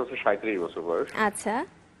বয়স হচ্ছে 37 বছর বয়স। আচ্ছা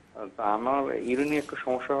তা আমার ইউরিনে একটু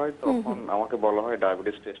সমস্যা হয়, তখন আমাকে বলা হয়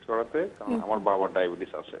ডায়াবেটিস টেস্ট করাতে, কারণ আমার বাবার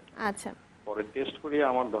ডায়াবেটিস আছে। আচ্ছা পরে টেস্ট করিয়ে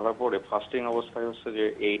আমার ধরা পড়ে ফাস্টিং অবস্থায় হচ্ছে যে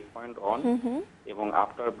 8.1 এবং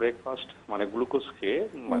আফটার ব্রেকফাস্ট মানে গ্লুকোজ খেয়ে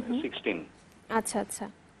 16। আচ্ছা আচ্ছা,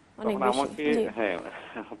 অনেক তখন বেশি। আমাকে জি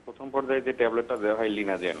প্রথম পর্যায়ে যে ট্যাবলেটটা দেওয়া হয়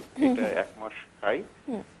লিনাজেন, এটা 1 মাস খাই।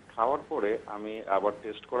 খাওয়ার পরে আমি আবার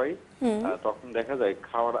টেস্ট করাই, তখন দেখা যায়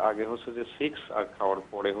খাওয়ার আগে হচ্ছে যে 6 আর খাওয়ার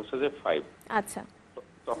পরে হচ্ছে যে 5। আচ্ছা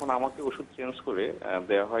তখন আমাকে ওষুধ চেঞ্জ করে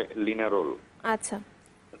দেওয়া হয় লিনারোল। আচ্ছা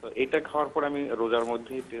তো এটা খাওয়ার পর আমি রোজার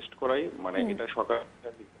মধ্যেই টেস্ট করাই, মানে এটা সকাল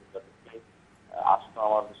আসতো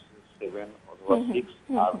আমার 7 অথবা 6,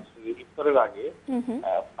 আর ইফতারের আগে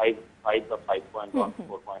 5 বা 5.1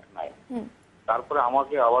 4.9। তারপরে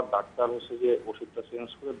আমাকে আবার ডাক্তার হচ্ছে যে ওষুধটা চেঞ্জ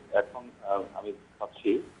করে এখন আমি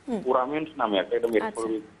খাচ্ছি ওরামেন্ট নামে একটা, এটা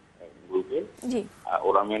মেটফর্মিন গ্রুপের জি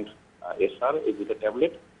ওরামেন্ট এসআর, এই দুটো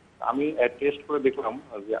ট্যাবলেট। আমি টেস্ট করে দেখলাম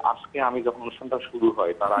যে আজকে আমি যখন অনুষ্ঠানটা শুরু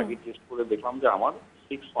হয় তার আগে টেস্ট করে দেখলাম যে আমার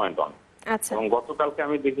 6.1, আচ্ছা এবং গতকালকে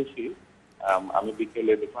আমি দেখেছি আমি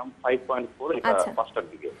বিকেলে দেখলাম 5.4, এটা 5টার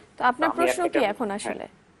দিকে। তো আপনার আমি প্রশ্ন কি একটা- এখন আসলে?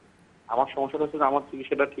 আমার সমস্যাটা হচ্ছে যে আমার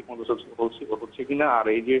চিকিৎসাটা ঠিক মতো হচ্ছে কিনা, আর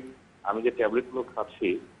এই যে আমি যে ট্যাবলেট গুলো খাচ্ছি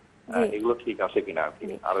এগুলো ঠিক আছে কিনা আর কি।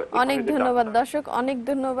 আর অনেক এখানে যে ধন্যবাদ ডাক্তার- দর্শক, অনেক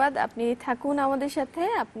ধন্যবাদ। আপনি থাকুন আমাদের সাথে,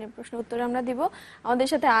 আপনার প্রশ্ন উত্তর আমরা দিব। আমাদের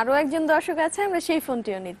সাথে আরো একজন দর্শক আছে, আমরা সেই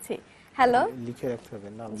ফোনটিও নিচ্ছি। হ্যালো, লিখে রাখতে হবে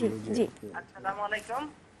নাম জি দিয়ে জি আসসালামু আলাইকুম।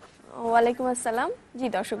 ওয়ালাইকুম আসসালাম। জি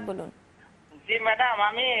দর্শক বলুন। জি ম্যাডাম,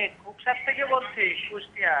 আমি কুকসার থেকে বলছি,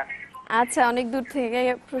 কুষ্টিয়া। আচ্ছা, অনেক দূর থেকে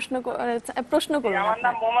প্রশ্ন করুন। আমার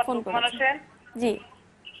নাম আপনার মোহাম্মদ ফোন লুকমান করেছেন। হোসেন। জি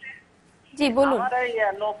জি বলুন। আমার এই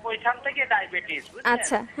 90 সাল থেকে ডায়াবেটিস,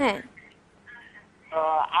 আচ্ছা হ্যাঁ তো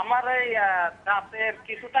আমার এই দাঁতের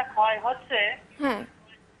কিছুটা ক্ষয় হচ্ছে। হ্যাঁ,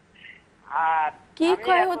 আর কি আমি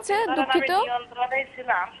ক্ষয় এতদিন হচ্ছে? ধরে দুঃখিত। আমি নিয়ন্ত্রণেই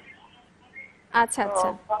ছিলাম। আচ্ছা তো আচ্ছা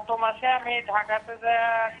গত মাসে আমি ঢাকাতে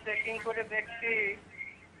চেকিং করে দেখছি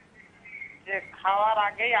যে খাওয়ার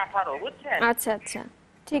আগেই 18, বুঝছেন? আচ্ছা আচ্ছা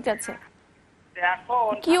ঠিক আছে। তো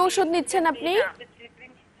এখন কি ওষুধ নিচ্ছেন আপনি?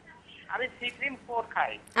 আমি সিক্রিম 4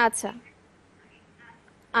 খাই। আচ্ছা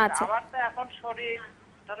আচ্ছা আমার তো এখন শরীর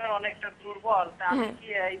ধরেন অনেকটা দুর্বল, তা আমি কি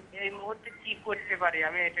এই মুহূর্তে কি করতে পারি,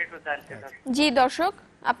 আমি এটা একটু জানতে চাচ্ছি। জি দর্শক,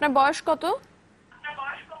 আপনার বয়স কত?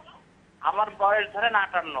 আমার বয়স ধরেন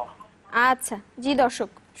 58। আচ্ছা জি দর্শক,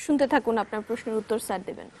 শুনতে থাকুন, আপনার প্রশ্নের উত্তর স্যার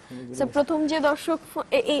দেবেন। স্যার প্রথম যে দর্শক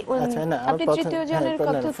আচ্ছা না, আপনি তৃতীয় জনের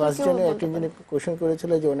কথা ফার্স্ট থেকেও জনে বলতে একজন পারেন। কোশ্চেন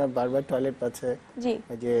করেছিল যে ওনার বারবার টয়লেট পাচ্ছে, জি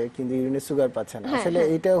যে কিন্তু ইউরিনে সুগার পাচ্ছে না। হ্যাঁ, আসলে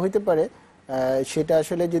হ্যাঁ। এটা হইতে পারে সেটা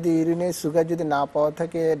আসলে যদি ইউরিনে সুগার যদি না পাওয়া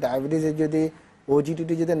থাকে, ডায়াবেটিসের যদি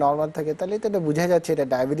ওজিটিটি যদি নর্মাল থাকে, তাহলে তো এটা বোঝা যাচ্ছে এটা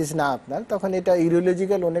ডায়াবেটিস না আপনার, তখন এটা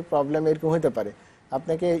ইউরোলজিক্যাল অনেক প্রবলেম এরকম হতে পারে।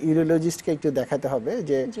 আপনাকে ইউরোলজিস্টকে একটু দেখাতে হবে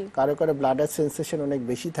যে জি। কারো কারো ব্লাডার সেন্সেশন অনেক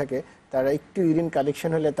বেশি থাকে, তারা একটু ইউরিন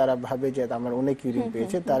কালেকশন হলে তারা ভাবে যে আমার অনেক ইউরিন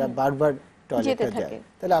পেয়েছে, তারা বারবার টয়লেটে যেতে যায়, থাকে।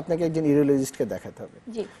 তাহলে আপনাকে একজন ইউরোলজিস্টকে দেখাতে হবে।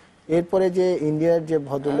 জি এরপরে যে ইন্ডিয়ার যে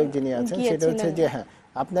ভদ্রলোক যিনি আছেন সেটা হচ্ছে যে হ্যাঁ,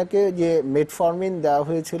 আপনাকে যে মেটফর্মিন দেওয়া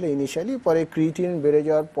হয়েছিল ইনিশিয়ালি, পরে ক্রিয়েটিনিন বেড়ে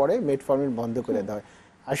যাওয়ার পরে মেটফর্মিন বন্ধ করে দেওয়া হয়।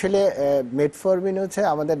 আসলে মেটফর্মিন হচ্ছে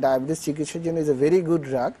আমাদের ডায়াবেটিস চিকিৎসার জন্য is a very good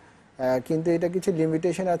drug, কিন্তু এটা কিছু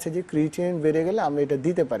লিমিটেশন আছে যে ক্রিয়েটিনিন বেড়ে গেলে আমরা এটা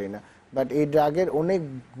দিতে পারি না। বাট এই ড্রাগের অনেক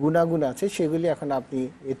গুণাগুণ আছে, সেগুলি এখন আপনি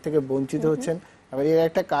এর থেকে বঞ্চিত হচ্ছেন। আবার এর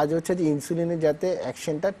একটা কাজ হচ্ছে যে ইনসুলিনের যাতে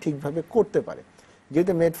অ্যাকশনটা ঠিকভাবে করতে পারে।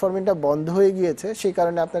 যেহেতু মেটফর্মিনটা বন্ধ হয়ে গিয়েছে, সেই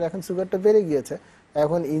কারণে আপনার এখন সুগারটা বেড়ে গিয়েছে।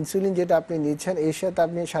 এখন ইনসুলিন যেটা আপনি নিচ্ছেন, এর সাথে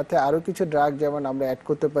আপনি সাথে আরও কিছু ড্রাগ যেমন আমরা অ্যাড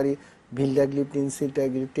করতে পারি, ভিলডাগ্লিপটিন,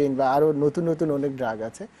 সিলটাগ্লিপটিন বা আরও নতুন নতুন অনেক ড্রাগ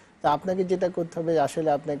আছে। তো আপনাকে যেটা করতে হবে, আসলে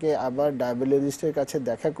আপনাকে আবার ডায়াবেটোলজিস্টের কাছে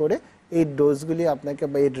দেখা করে এই ডোজগুলি আপনাকে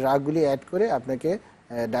বা এই ড্রাগগুলি অ্যাড করে আপনাকে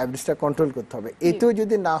ডায়াবেটিসটা কন্ট্রোল করতে হবে। এতেও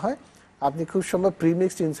যদি না হয়, আপনি খুব সম্ভব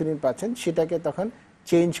প্রিমিক্সড ইনসুলিন পাচ্ছেন, সেটাকে তখন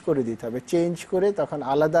চেঞ্জ করে দিতে হবে। চেঞ্জ করে তখন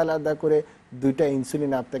আলাদা আলাদা করে দুইটা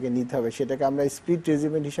ইনসুলিন আপনাকে নিতে হবে। সেটাকে আমরা স্প্লিট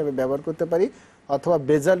রেজিমেন্ট হিসাবে ব্যবহার করতে পারি, অথবা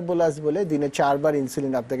বেজাল বোলাস বলে দিনে 4 বার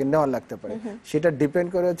ইনসুলিন আপনাকে নেওয়া লাগতে পারে। সেটা ডিপেন্ড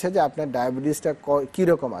করে হচ্ছে যে আপনার ডায়াবেটিসটা কি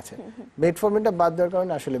রকম আছে। মেটফর্মিনটা বাদ দেওয়ার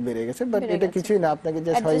কারণে আসলে বেড়ে গেছে, বাট এটা কিছুই না, আপনাকে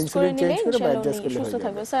জাস্ট হয় ইনসুলিন চেঞ্জ করে বা অ্যাডজাস্ট করলে হয়ে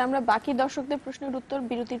যাবে। স্যার আমরা বাকি দর্শকদের প্রশ্নের উত্তর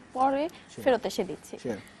বিরতির পরে ফেরত এসে দিচ্ছি।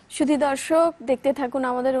 Sure. শুধু দর্শক দেখতে থাকুন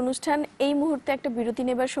আমাদের অনুষ্ঠান। এই মুহূর্তে একটা বিরতি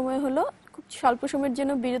নেবার সময় হলো, খুব স্বল্প সময়ের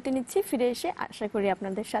জন্য বিরতি নিচ্ছি, ফিরে এসে আশা করি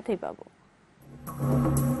আপনাদের সাথেই পাবো।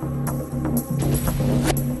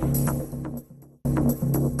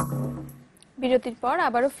 বিরতির পর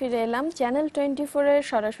আবারও ফিরে এলাম চ্যানেল 24 এর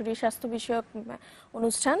সরাসরি স্বাস্থ্য বিষয়ক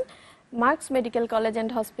অনুষ্ঠান marks medical college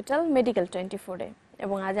and hospital medical 24-এ।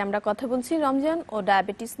 এবং আজ আমরা কথা বলছি রমজান ও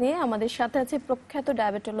ডায়াবেটিস নিয়ে। আমাদের সাথে আছে প্রখ্যাত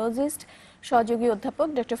ডায়াবেটোলজিস্ট সহযোগী অধ্যাপক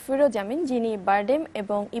ডক্টর ফিরোজ আমিন, যিনি বারডেম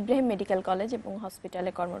এবং ইব্রাহিম মেডিকেল কলেজ এবং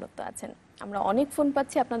হসপিটালে কর্মরত আছেন। আমরা অনেক ফোন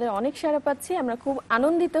পাচ্ছি, আপনাদের অনেক সাড়া পাচ্ছি, আমরা খুব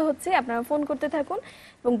আনন্দিত হচ্ছি। আপনারা ফোন করতে থাকুন।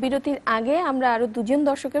 এবং বিরতির আগে আমরা আরো দুজন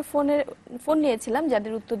দর্শকের ফোন নিয়েছিলাম,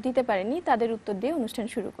 যাদের উত্তর দিতে পারেনি, তাদের উত্তর দিয়ে অনুষ্ঠান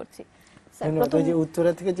শুরু করছি। ধন্যবাদ। যে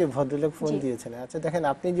উত্তরা থেকে যে ভদ্রলোক ফোন দিয়েছেন, আচ্ছা দেখেন,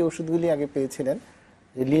 আপনি যে ওষুধগুলি আগে পেয়েছিলেন,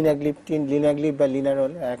 যে লিনাগ্লিপটিন, লিনাগ্লিপ বা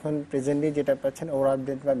লিনারল, এখন প্রেজেন্টলি যেটা পাচ্ছেন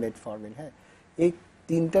ওরালডেন্ট বা মেটফর্মিন, হ্যাঁ, এই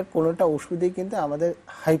তিনটার কোনোটা ওষুধই কিন্তু আমাদের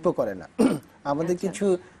হাইপো করে না। আমাদের কিছু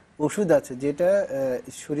ওষুধ আছে যেটা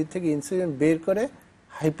শরীর থেকে ইনসুলিন বের করে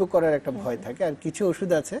হাইপো করার একটা ভয় থাকে, আর কিছু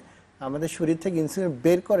ওষুধ আছে আমাদের শরীর থেকে ইনসুলিন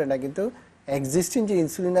বের করে না, কিন্তু এক্সিস্টিং যে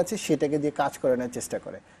ইনসুলিন আছে সেটাকে দিয়ে কাজ করানোর চেষ্টা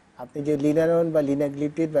করে। আপনি যে লিনারল বা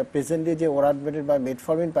লিনাগ্লিপটিন বা প্রেজেন্টলি যে ওরালডেন্ট বা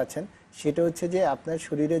মেটফর্মিন পাচ্ছেন, সেটা হচ্ছে যে আপনার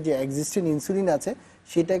শরীরে যে এক্সিস্টিং ইনসুলিন আছে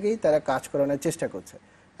সেটাকেই তারা কাজ করানোর চেষ্টা করছে।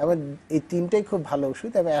 এবং এই তিনটাই খুব ভালো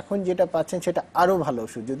ওষুধ, এবং এখন যেটা পাচ্ছেন সেটা আরও ভালো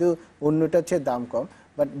ওষুধ, যদিও অন্যটা হচ্ছে দাম কম,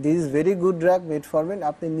 but this is very good drug metformin.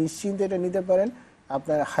 আপনি নিশ্চিন্তে এটা নিতে পারেন,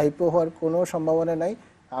 আপনার হাইপো হওয়ার কোনো সম্ভাবনা নাই।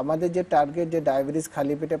 আমাদের যে টার্গেট, যে ডায়াবেটিস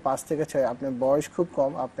খালি পেটে 5 থেকে 6, আপনার বয়স খুব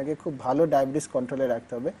কম, আপনাকে খুব ভালো ডায়াবেটিস কন্ট্রোলে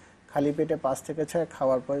রাখতে হবে। খালি পেটে 5 থেকে 6,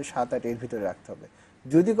 খাওয়ার পরে 7-8 এর ভিতরে রাখতে হবে।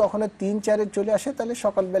 যদি কখনো 3-4-এ চলে আসে, তাহলে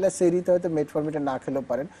সকালবেলা সেরিতে হয়তো মেটফর্মিনটা না খেলেও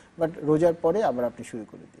পারেন, বাট রোজার পরে আবার আপনি শুরু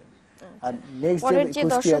করে দিন। আর নেক্সট যে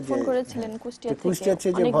কুষ্টিয়া যে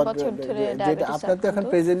যেটা আপনার তো এখন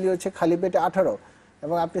প্রেজেন্টলি হচ্ছে খালি পেটে 18,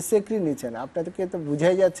 এবং আপনি সেক্রিন নিচ্ছেন, আপনাদেরকে তো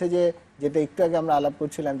বুঝাই যাচ্ছে যে, যেটা একটু আগে আমরা আলাপ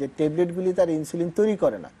করছিলাম, যে ট্যাবলেটগুলি তার ইনসুলিন তৈরি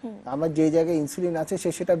করে না, আমার যে জায়গায় ইনসুলিন আছে সে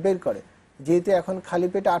সেটা বের করে। যেহেতু এখন খালি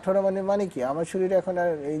পেটে 18 মানে কি, আমার শরীরে এখন আর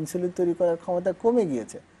ইনসুলিন তৈরি করার ক্ষমতা কমে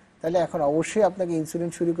গিয়েছে, তাহলে এখন অবশ্যই আপনাকে ইনসুলিন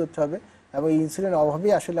শুরু করতে হবে। এবং ইনসুলিন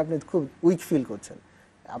অভাবেই আসলে আপনি খুব উইক ফিল করছেন।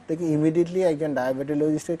 আপনাকে ইমিডিয়েটলি একজন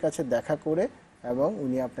ডায়াবেটোলজিস্টের কাছে দেখা করে, এবং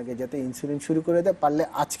উনি আপনাকে যাতে ইনসুলিন শুরু করে দেয়, পারলে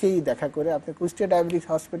আজকেই দেখা করে আপনি কুষ্টিয়া ডায়াবেটিস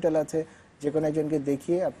হসপিটাল আছে, যে কোনো একজনকে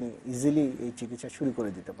দেখিয়ে আপনি ইজিলি এই চিকিৎসা শুরু করে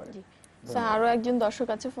দিতে পারেন। আরো একজন দর্শক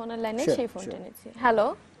আছে ফোনের লাইনে, সেই ফোনটা নিচ্ছি। হ্যালো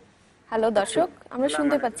হ্যালো দর্শক, আমরা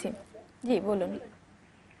শুনতে পাচ্ছি, জি বলুন।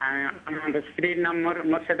 আমাদের স্ত্রীর নাম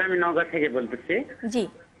মোর্শেদ, আমি নওগাঁ থেকে বলতেছি। জি।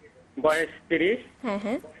 বয়স 30। হ্যাঁ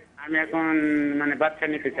হ্যাঁ। আমি এখন বাচ্চা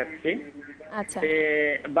নিতে চাচ্ছি। আচ্ছা,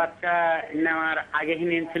 বাচ্চা নেওয়ার আগে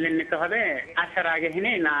হিনে ইনসুলিন নিতে হবে, আসার আগে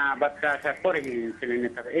হিনে, না বাচ্চা আসার পরে হিনে ইনসুলিন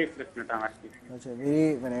নিতে হবে? এই প্রশ্নটা আমার। আচ্ছা,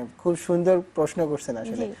 খুব সুন্দর প্রশ্ন করছেন।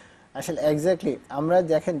 আসলে এক্স্যাক্টলি আমরা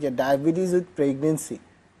দেখেন যে diabetes with pregnancy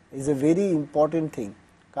is a very important thing.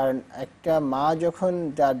 কারণ একটা মা যখন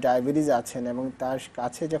যার ডায়াবেটিস আছেন এবং তার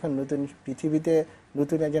কাছে যখন পৃথিবীতে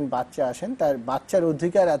নতুন একজন বাচ্চা আসেন, তার বাচ্চার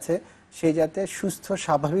অধিকার আছে সে যাতে সুস্থ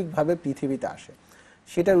স্বাভাবিকভাবে পৃথিবীতে আসে।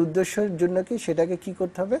 সেটার উদ্দেশ্যের জন্য সেটাকে কি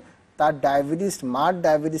করতে হবে, তার ডায়াবেটিস, মার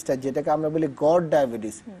ডায়াবেটিসটা যেটাকে আমরা বলি গড়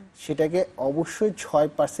ডায়াবেটিস, সেটাকে অবশ্যই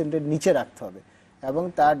 6%-এর নিচে রাখতে হবে। এবং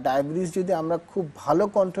তার ডায়াবেটিস যদি আমরা খুব ভালো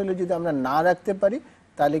কন্ট্রোলে যদি আমরা না রাখতে পারি,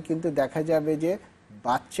 তাহলে কিন্তু দেখা যাবে যে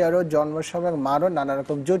বাচ্চারও জন্মের সময় মারও নানা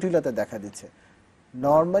রকম জটিলতা দেখা দিচ্ছে।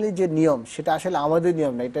 নর্মালি যে নিয়ম, সেটা আসলে আমাদের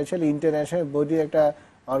নিয়ম না, এটা আসলে ইন্টারন্যাশনাল বডির একটা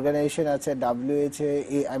অর্গানাইজেশন আছে, WHO,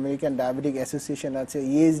 আমেরিকান ডায়াবেটিক অ্যাসোসিয়েশন আছে,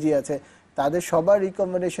 ESD আছে, তাদের সবার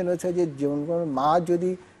রিকমেন্ডেশন হচ্ছে যে কোনো মা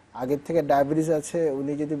যদি আগের থেকে ডায়াবেটিস আছে,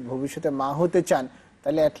 উনি যদি ভবিষ্যতে মা হতে চান,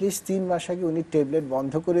 তাহলে অ্যাটলিস্ট 3 মাস আগে উনি ট্যাবলেট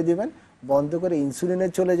বন্ধ করে দিবেন, বন্ধ করে ইনসুলিনে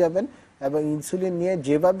চলে যাবেন, এবং ইনসুলিন নিয়ে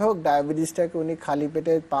যেভাবে হোক ডায়াবেটিসটাকে উনি খালি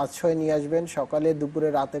পেটে 5-6 নিয়ে আসবেন, সকালে দুপুরে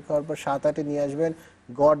রাতে খাওয়ার পর 7-8 নিয়ে আসবেন,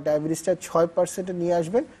 গড় ডায়াবেটিসটা 6% নিয়ে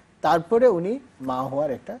আসবেন, তারপরে উনি মা হওয়ার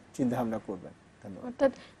একটা চিন্তা ভাবনা করবেন।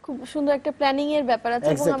 অর্থাৎ খুব সুন্দর একটা প্ল্যানিং এর ব্যাপার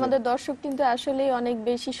আছে, এবং আমাদের দর্শক কিন্তু আসলে অনেক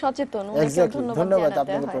বেশি সচেতন। ধন্যবাদ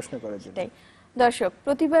আপনাকে প্রশ্ন করার জন্য। দর্শক,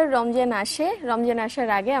 প্রতিবার রমজান আসে, রমজান আসার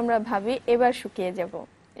আগে আমরা ভাবি এবার শুকিয়ে যাব,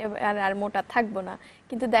 আর মোটা থাকবো না,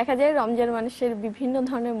 কিন্তু দেখা যায় রমজান মানুষের বিভিন্ন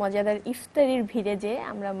ধরনের মজাদার ইফতারির ভিড়ে যে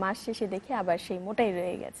আমরা মাস শেষে দেখি আবার সেই মোটাই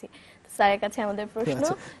রয়ে গেছি। স্যারের কাছে আমাদের প্রশ্ন,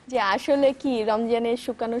 যে আসলে কি রমজানে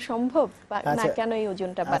শুকানো সম্ভব, না কেন এই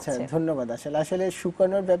ওজনটা বাড়ছে? ধন্যবাদ। আসলে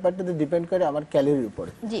শুকানোর ব্যাপারটা তো ডিপেন্ড করে আমার ক্যালোরির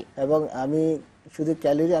উপরে, এবং আমি শুধু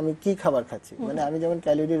ক্যালোরি, আমি কি খাবার খাচ্ছি, মানে আমি যেমন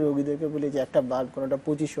ক্যালোরি রোগীদেরকে বলি যে একটা বার কোনোটা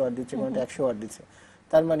 25 ওয়াট দিচ্ছে, কোনোটা 100 ওয়াট দিচ্ছে,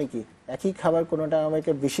 তার মানে কি একই খাবার কোনোটা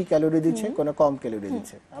আমাকে বেশি ক্যালোরি দিচ্ছে, কোনো কম ক্যালোরি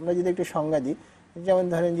দিচ্ছে। আমরা যদি একটু সংজ্ঞা দিই, যেমন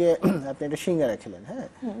ধরেন যে আপনি একটা সিঙ্গারা খেলেন, হ্যাঁ,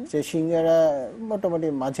 সে সিঙ্গারা মোটামুটি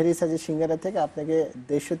মাঝারি সাইজের সিঙ্গারা থেকে আপনাকে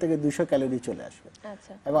 150 থেকে 200 ক্যালোরি চলে আসবে।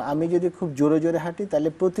 এবং আমি যদি খুব জোরে জোরে হাঁটি তাহলে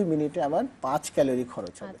প্রতি মিনিটে আমার 5 ক্যালোরি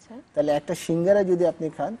খরচ হবে। তাহলে একটা সিঙ্গারা যদি আপনি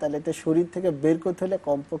খান তাহলে এটা শরীর থেকে বের করতে হলে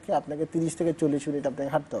কমপক্ষে আপনাকে 30 থেকে 40 মিনিট আপনাকে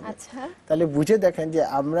হাঁটতে হবে। তাহলে বুঝে দেখেন যে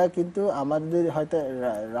আমরা কিন্তু আমাদের হয়তো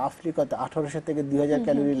রাফলি কত 1800 থেকে 2000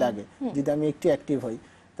 ক্যালোরি লাগে যদি আমি একটু অ্যাক্টিভ হই,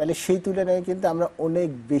 তাহলে সেই তুলনায় কিন্তু আমরা অনেক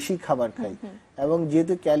বেশি খাবার খাই। এবং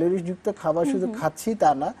যেহেতু ক্যালোরি যুক্ত খাবার শুধু খাচ্ছি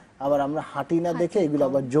তা না, আবার আমরা হাঁটি না দেখে এগুলো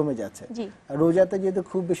আবার জমে যাচ্ছে। রোজাতে যেহেতু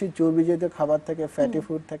খুব বেশি চর্বি যেহেতু খাবার থাকে, ফ্যাটি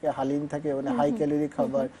ফুড থাকে, হালিম থাকে, মানে হাই ক্যালোরি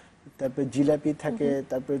খাবার, তারপরে জিলাপি থাকে,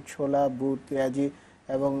 তারপরে ছোলা, বুট, পেঁয়াজি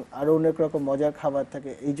এবং আরো অনেক রকম মজার খাবার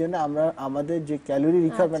থাকে। এই জন্য আমরা আমাদের যে ক্যালোরি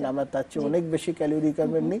রিকোয়ারমেন্ট আমরা তার চেয়ে অনেক বেশি ক্যালোরি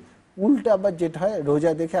রিকোয়ারমেন্ট নিই। উল্টা আবার যেটা হয়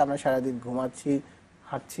রোজা দেখে আমরা সারাদিন ঘুমাচ্ছি,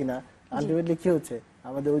 হাঁটছি না, আলটিমেটলি কি হচ্ছে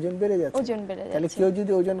আমাদের ওজন বেড়ে যাচ্ছে। তাহলে কেউ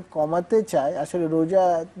যদি ওজন কমাতে চায়, আসলে রোজা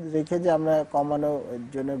রেখে যে আমরা কমানোর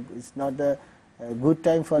জন্য it's not the good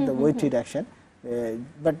time for the weight reduction,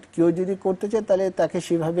 but কেউ যদি করতে চায় তাহলে তাকে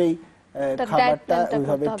সেভাবেই খাবারটা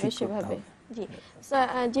ওইভাবে ঠিক করতে হবে। জি,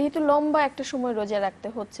 যেহেতু লম্বা একটা সময় রোজা রাখতে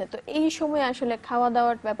হচ্ছে, তো এই সময় আসলে খাওয়া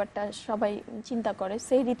দাওয়ার ব্যাপারটা সবাই চিন্তা করে,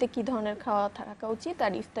 সেহরিতে কি ধরনের খাওয়া থাকা উচিত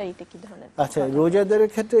আর ইফতারিতে কি ধরনের? আচ্ছা, রোজাদারের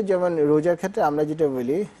ক্ষেত্রে যেমন রোজার ক্ষেত্রে আমরা যেটা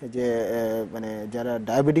বলি যে মানে যারা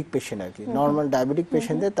ডায়াবেটিক পেশেন্ট আর কি, নর্মাল ডায়াবেটিক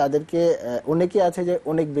পেশেন্টদের তাদেরকে অনেকে আছে যে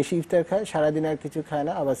অনেক বেশি ইফতার খায়, সারাদিন আর কিছু খায়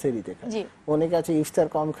না, আবার সেহরিতে খায়। অনেকে আছে ইফতার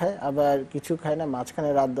কম খায়, আবার কিছু খায় না, মাঝখানে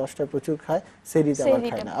রাত 10টা প্রচুর খায়, সেহরিতে আবার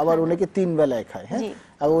খায় না, আবার অনেকে 3 বেলায় খায়। হ্যাঁ,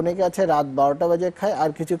 আর অনেকে আছে রাত 12টা বাজে খায়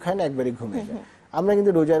আর কিছু খায় না, একবারে ঘুমিয়ে যায়। আমরা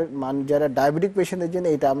কিন্তু রোজার যারা ডায়াবেটিক পেশেন্টদের জন্য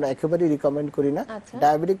এটা আমরা একেবারেই রিকমেন্ড করি না।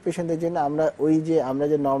 ডায়াবেটিক পেশেন্টদের জন্য আমরা ওই যে আমরা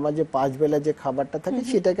যে নরমাল যে 5 বেলা যে খাবারটা থাকে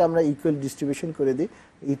সেটাকে আমরা ইকুয়াল ডিস্ট্রিবিউশন করে দিই,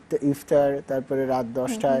 ইফতার, তারপরে রাত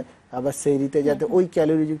 10টায়, আবার সেহরিতে যাতে ওই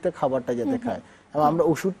ক্যালোরিযুক্ত খাবারটা যাতে খায়, এবং আমরা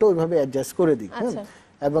ওষুধটা ওইভাবে অ্যাডজাস্ট করে দিই। হ্যাঁ,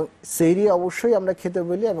 এবং সেহরি অবশ্যই আমরা খেতে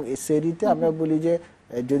বলি, এবং এই সেহরিতে আমরা বলি যে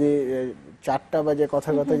যদি 4টা বাজে কথা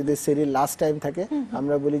যদি সেহরির লাস্ট টাইম থাকে,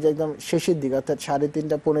 আমরা বলি যে একদম শেষের দিকে অর্থাৎ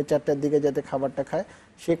 3:30 পৌনে 4টার দিকে যাতে খাবারটা খায়,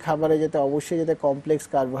 সেই খাবারে যাতে অবশ্যই যাতে কমপ্লেক্স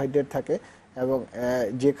কার্বোহাইড্রেট থাকে, এবং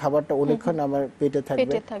যে খাবারটা অনেকক্ষণ আমার পেটে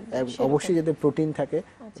থাকবে, অবশ্যই যাতে প্রোটিন থাকে,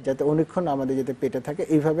 যাতে অনেকক্ষণ আমাদের যাতে পেটে থাকে,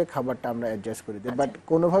 এইভাবে খাবারটা আমরা অ্যাডজাস্ট করে দিই। বাট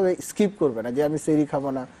কোনোভাবে স্কিপ করবে না যে আমি সেহরি খাবো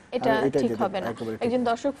না, এটা ঠিক হবে না। একজন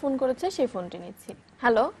দর্শক ফোন করেছে, সেই ফোনটি নিচ্ছি।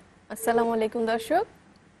 হ্যালো, আসসালামু আলাইকুম দর্শক।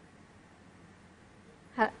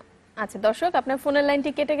 হ্যাঁ, আচ্ছা দর্শক, আপনার ফোনের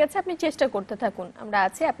লাইনটি কেটে গেছে, আপনি চেষ্টা করতে থাকুন, আমরা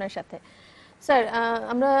আছি আপনার সাথে। স্যার,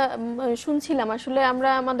 আমরা শুনছিলাম, আসলে আমরা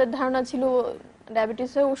আমাদের ধারণা ছিল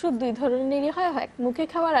ডায়াবেটিসের ওষুধ 2 ধরনেরই হয়, এক মুখে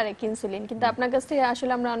খাওয়ার আর এক ইনসুলিন, কিন্তু আপনার কাছ থেকে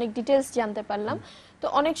আসলে আমরা অনেক ডিটেইলস জানতে পারলাম। তো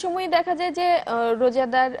অনেক সময় দেখা যায় যে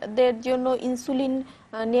রোজাদারদের জন্য ইনসুলিন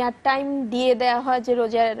নেয়ার টাইম দিয়ে দেয়া হয় যে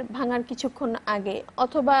রোজার ভাঙার কিছুক্ষণ আগে,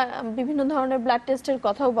 অথবা বিভিন্ন ধরনের ব্লাড টেস্টের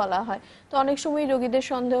কথাও বলা হয়। তো অনেক সময় রোগীদের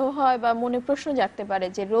সন্দেহ হয় বা মনে প্রশ্ন জাগতে পারে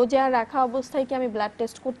যে রোজা রাখা অবস্থায় কি আমি ব্লাড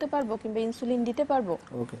টেস্ট করতে পারবো কিংবা ইনসুলিন দিতে পারবো?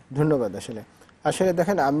 ওকে, ধন্যবাদ। আসলে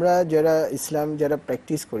দেখেন, আমরা যারা ইসলাম যারা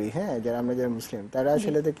প্র্যাকটিস করি, হ্যাঁ, আমরা যারা মুসলিম, তারা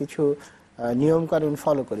আসলে তো কিছু নিয়ম কানুন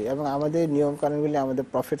ফলো করি, এবং আমাদের নিয়ম কানুনগুলি আমাদের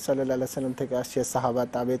প্রফেট সাল্লাল্লাহু আলাইহি সাল্লাম থেকে আসছে, সাহাবা,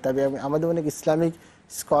 তাবে আমাদের অনেক ইসলামিক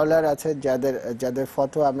স্কলার আছে যাদের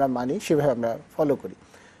ফতোয়া আমরা মানি, সেভাবে আমরা ফলো করি।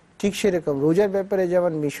 ঠিক সেরকম রোজার ব্যাপারে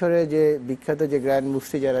যেমন মিশরে যে বিখ্যাত যে গ্র্যান্ড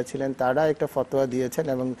মুফতি যারা ছিলেন তারা একটা ফতোয়া দিয়েছেন,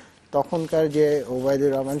 এবং তখনকার যে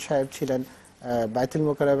ওবায়দুর রহমান সাহেব ছিলেন বাইতুল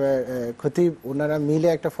মোকাররমের খতিব, ওনারা মিলে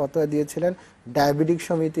একটা ফতোয়া দিয়েছিলেন। ডায়াবেটিক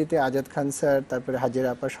সমিতিতে আজাদ খান স্যার, তারপরে হাজির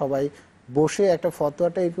আপা সবাই বসে একটা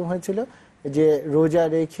ফতোয়াটা এরকম হয়েছিল যে রোজা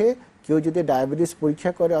রেখে কেউ যদি ডায়াবেটিস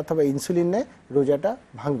পরীক্ষা করে অথবা ইনসুলিন নেয়, রোজাটা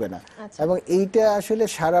ভাঙবে না। এবং এইটা আসলে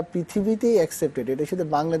সারা পৃথিবীতেই অ্যাকসেপ্টেড, এটা শুধু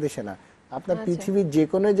বাংলাদেশে না, আপনার পৃথিবীর যে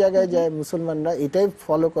কোনো জায়গায় যায় মুসলমানরা এটাই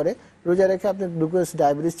ফলো করে। রোজা রেখে আপনি গ্লুকোজ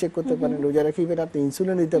ডায়াবেটিস চেক করতে পারেন, রোজা রেখে ইভেন আপনি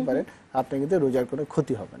ইনসুলিন নিতে পারেন, আপনার কিন্তু রোজার কোনো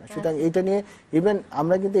ক্ষতি হবে না। সুতরাং এটা নিয়ে ইভেন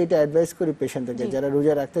আমরা কিন্তু এটা অ্যাডভাইস করি পেশেন্টদেরকে যারা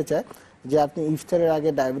রোজা রাখতে চায়, যে আপনি ইফতারের আগে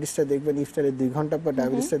ডায়াবেটিসটা দেখবেন, ইফতারের 2 ঘন্টা পর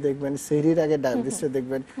ডায়াবেটিসটা দেখবেন, সেহরির আগে ডায়াবেটিসটা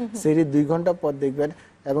দেখবেন, সেহরির 2 ঘন্টা পর দেখবেন,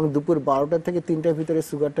 এবং দুপুর 12টা থেকে 3টার ভিতরে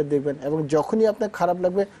সুগারটা দেখবেন, এবং যখনই আপনার খারাপ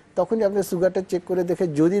লাগবে তখনই আপনি সুগারটা চেক করে দেখে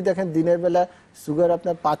যদি দেখেন দিনের বেলা সুগার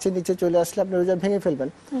আপনার 5-এর নিচে চলে আসলে আপনি রোজা ভেঙে ফেলবেন।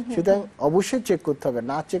 সুতরাং অবশ্যই চেক করতে হবে,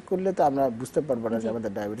 না চেক করলে তো আমরা বুঝতে পারবো না যে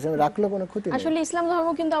আমাদের ডায়াবেটিস, আমি রাখলে কোনো ক্ষতি নেই। আসলে ইসলাম ধর্ম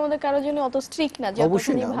কিন্তু আমাদের কারোর জন্য অত স্ট্রিক্ট না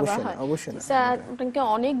যতখানি ভাবা হয়। স্যার, আপনাকে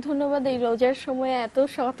অনেক ধন্যবাদ, এই রোজার সময়ে এত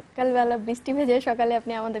সকালবেলা বৃষ্টি ভেজে সকালে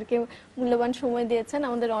আপনি আমাদেরকে মূল্যবান সময় দিয়েছেন,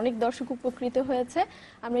 আমাদের অনেক দর্শক উপকৃত হয়েছে।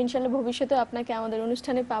 আমরা ইনশাআল্লাহ ভবিষ্যতে আপনাকে আমাদের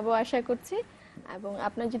অনুষ্ঠানে পাবো আশা করছি, এবং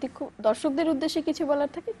আপনার যদি খুব দর্শকদের উদ্দেশ্যে কিছু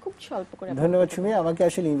বলার থাকে খুব স্বল্প করে। ধন্যবাদ সুমি, আমাকে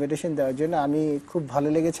আসলে ইনভিটেশন দেওয়ার জন্য। আমি খুব ভালো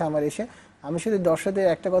লেগেছে আমার এসে, আমি শুধু দর্শকদের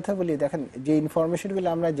একটা কথা বলি, দেখেন যে ইনফরমেশনগুলো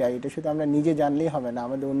আমরা যাই এটা শুধু আমরা নিজে জানলেই হবে না,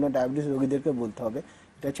 আমাদের অন্য ডায়াবেটিস রোগীদেরকে বলতে হবে।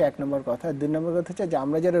 এটা হচ্ছে 1 নম্বর কথা। 2 নম্বর কথা হচ্ছে যে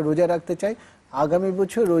আমরা যারা রোজা রাখতে চাই, আগামী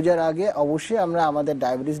বছর রোজার আগে অবশ্যই আমরা আমাদের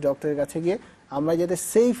ডায়াবেটিস ডক্টরের কাছে গিয়ে আমরা যাতে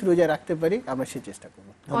সেফ রোজা রাখতে পারি আমরা সেই চেষ্টা করব।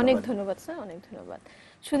 অনেক ধন্যবাদ স্যার, অনেক ধন্যবাদ।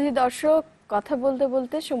 শুধু দর্শক, কথা বলতে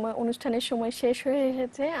বলতে সময়, অনুষ্ঠানের সময় শেষ হয়ে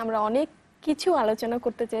এসেছে। আমরা অনেক কিছু আলোচনা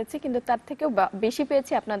করতে চেয়েছি, কিন্তু তার থেকেও বেশি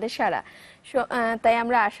পেয়েছি আপনাদের সাড়া। তাই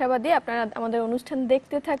আমরা আশাবাদী আপনারা আমাদের অনুষ্ঠান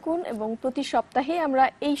দেখতে থাকুন এবং প্রতি সপ্তাহে আমরা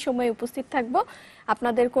এই সময়ে উপস্থিত থাকব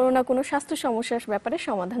আপনাদের কোনো না কোনো স্বাস্থ্য সমস্যার ব্যাপারে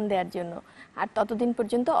সমাধান দেওয়ার জন্য। আর ততদিন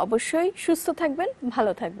পর্যন্ত অবশ্যই সুস্থ থাকবেন,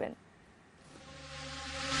 ভালো থাকবেন।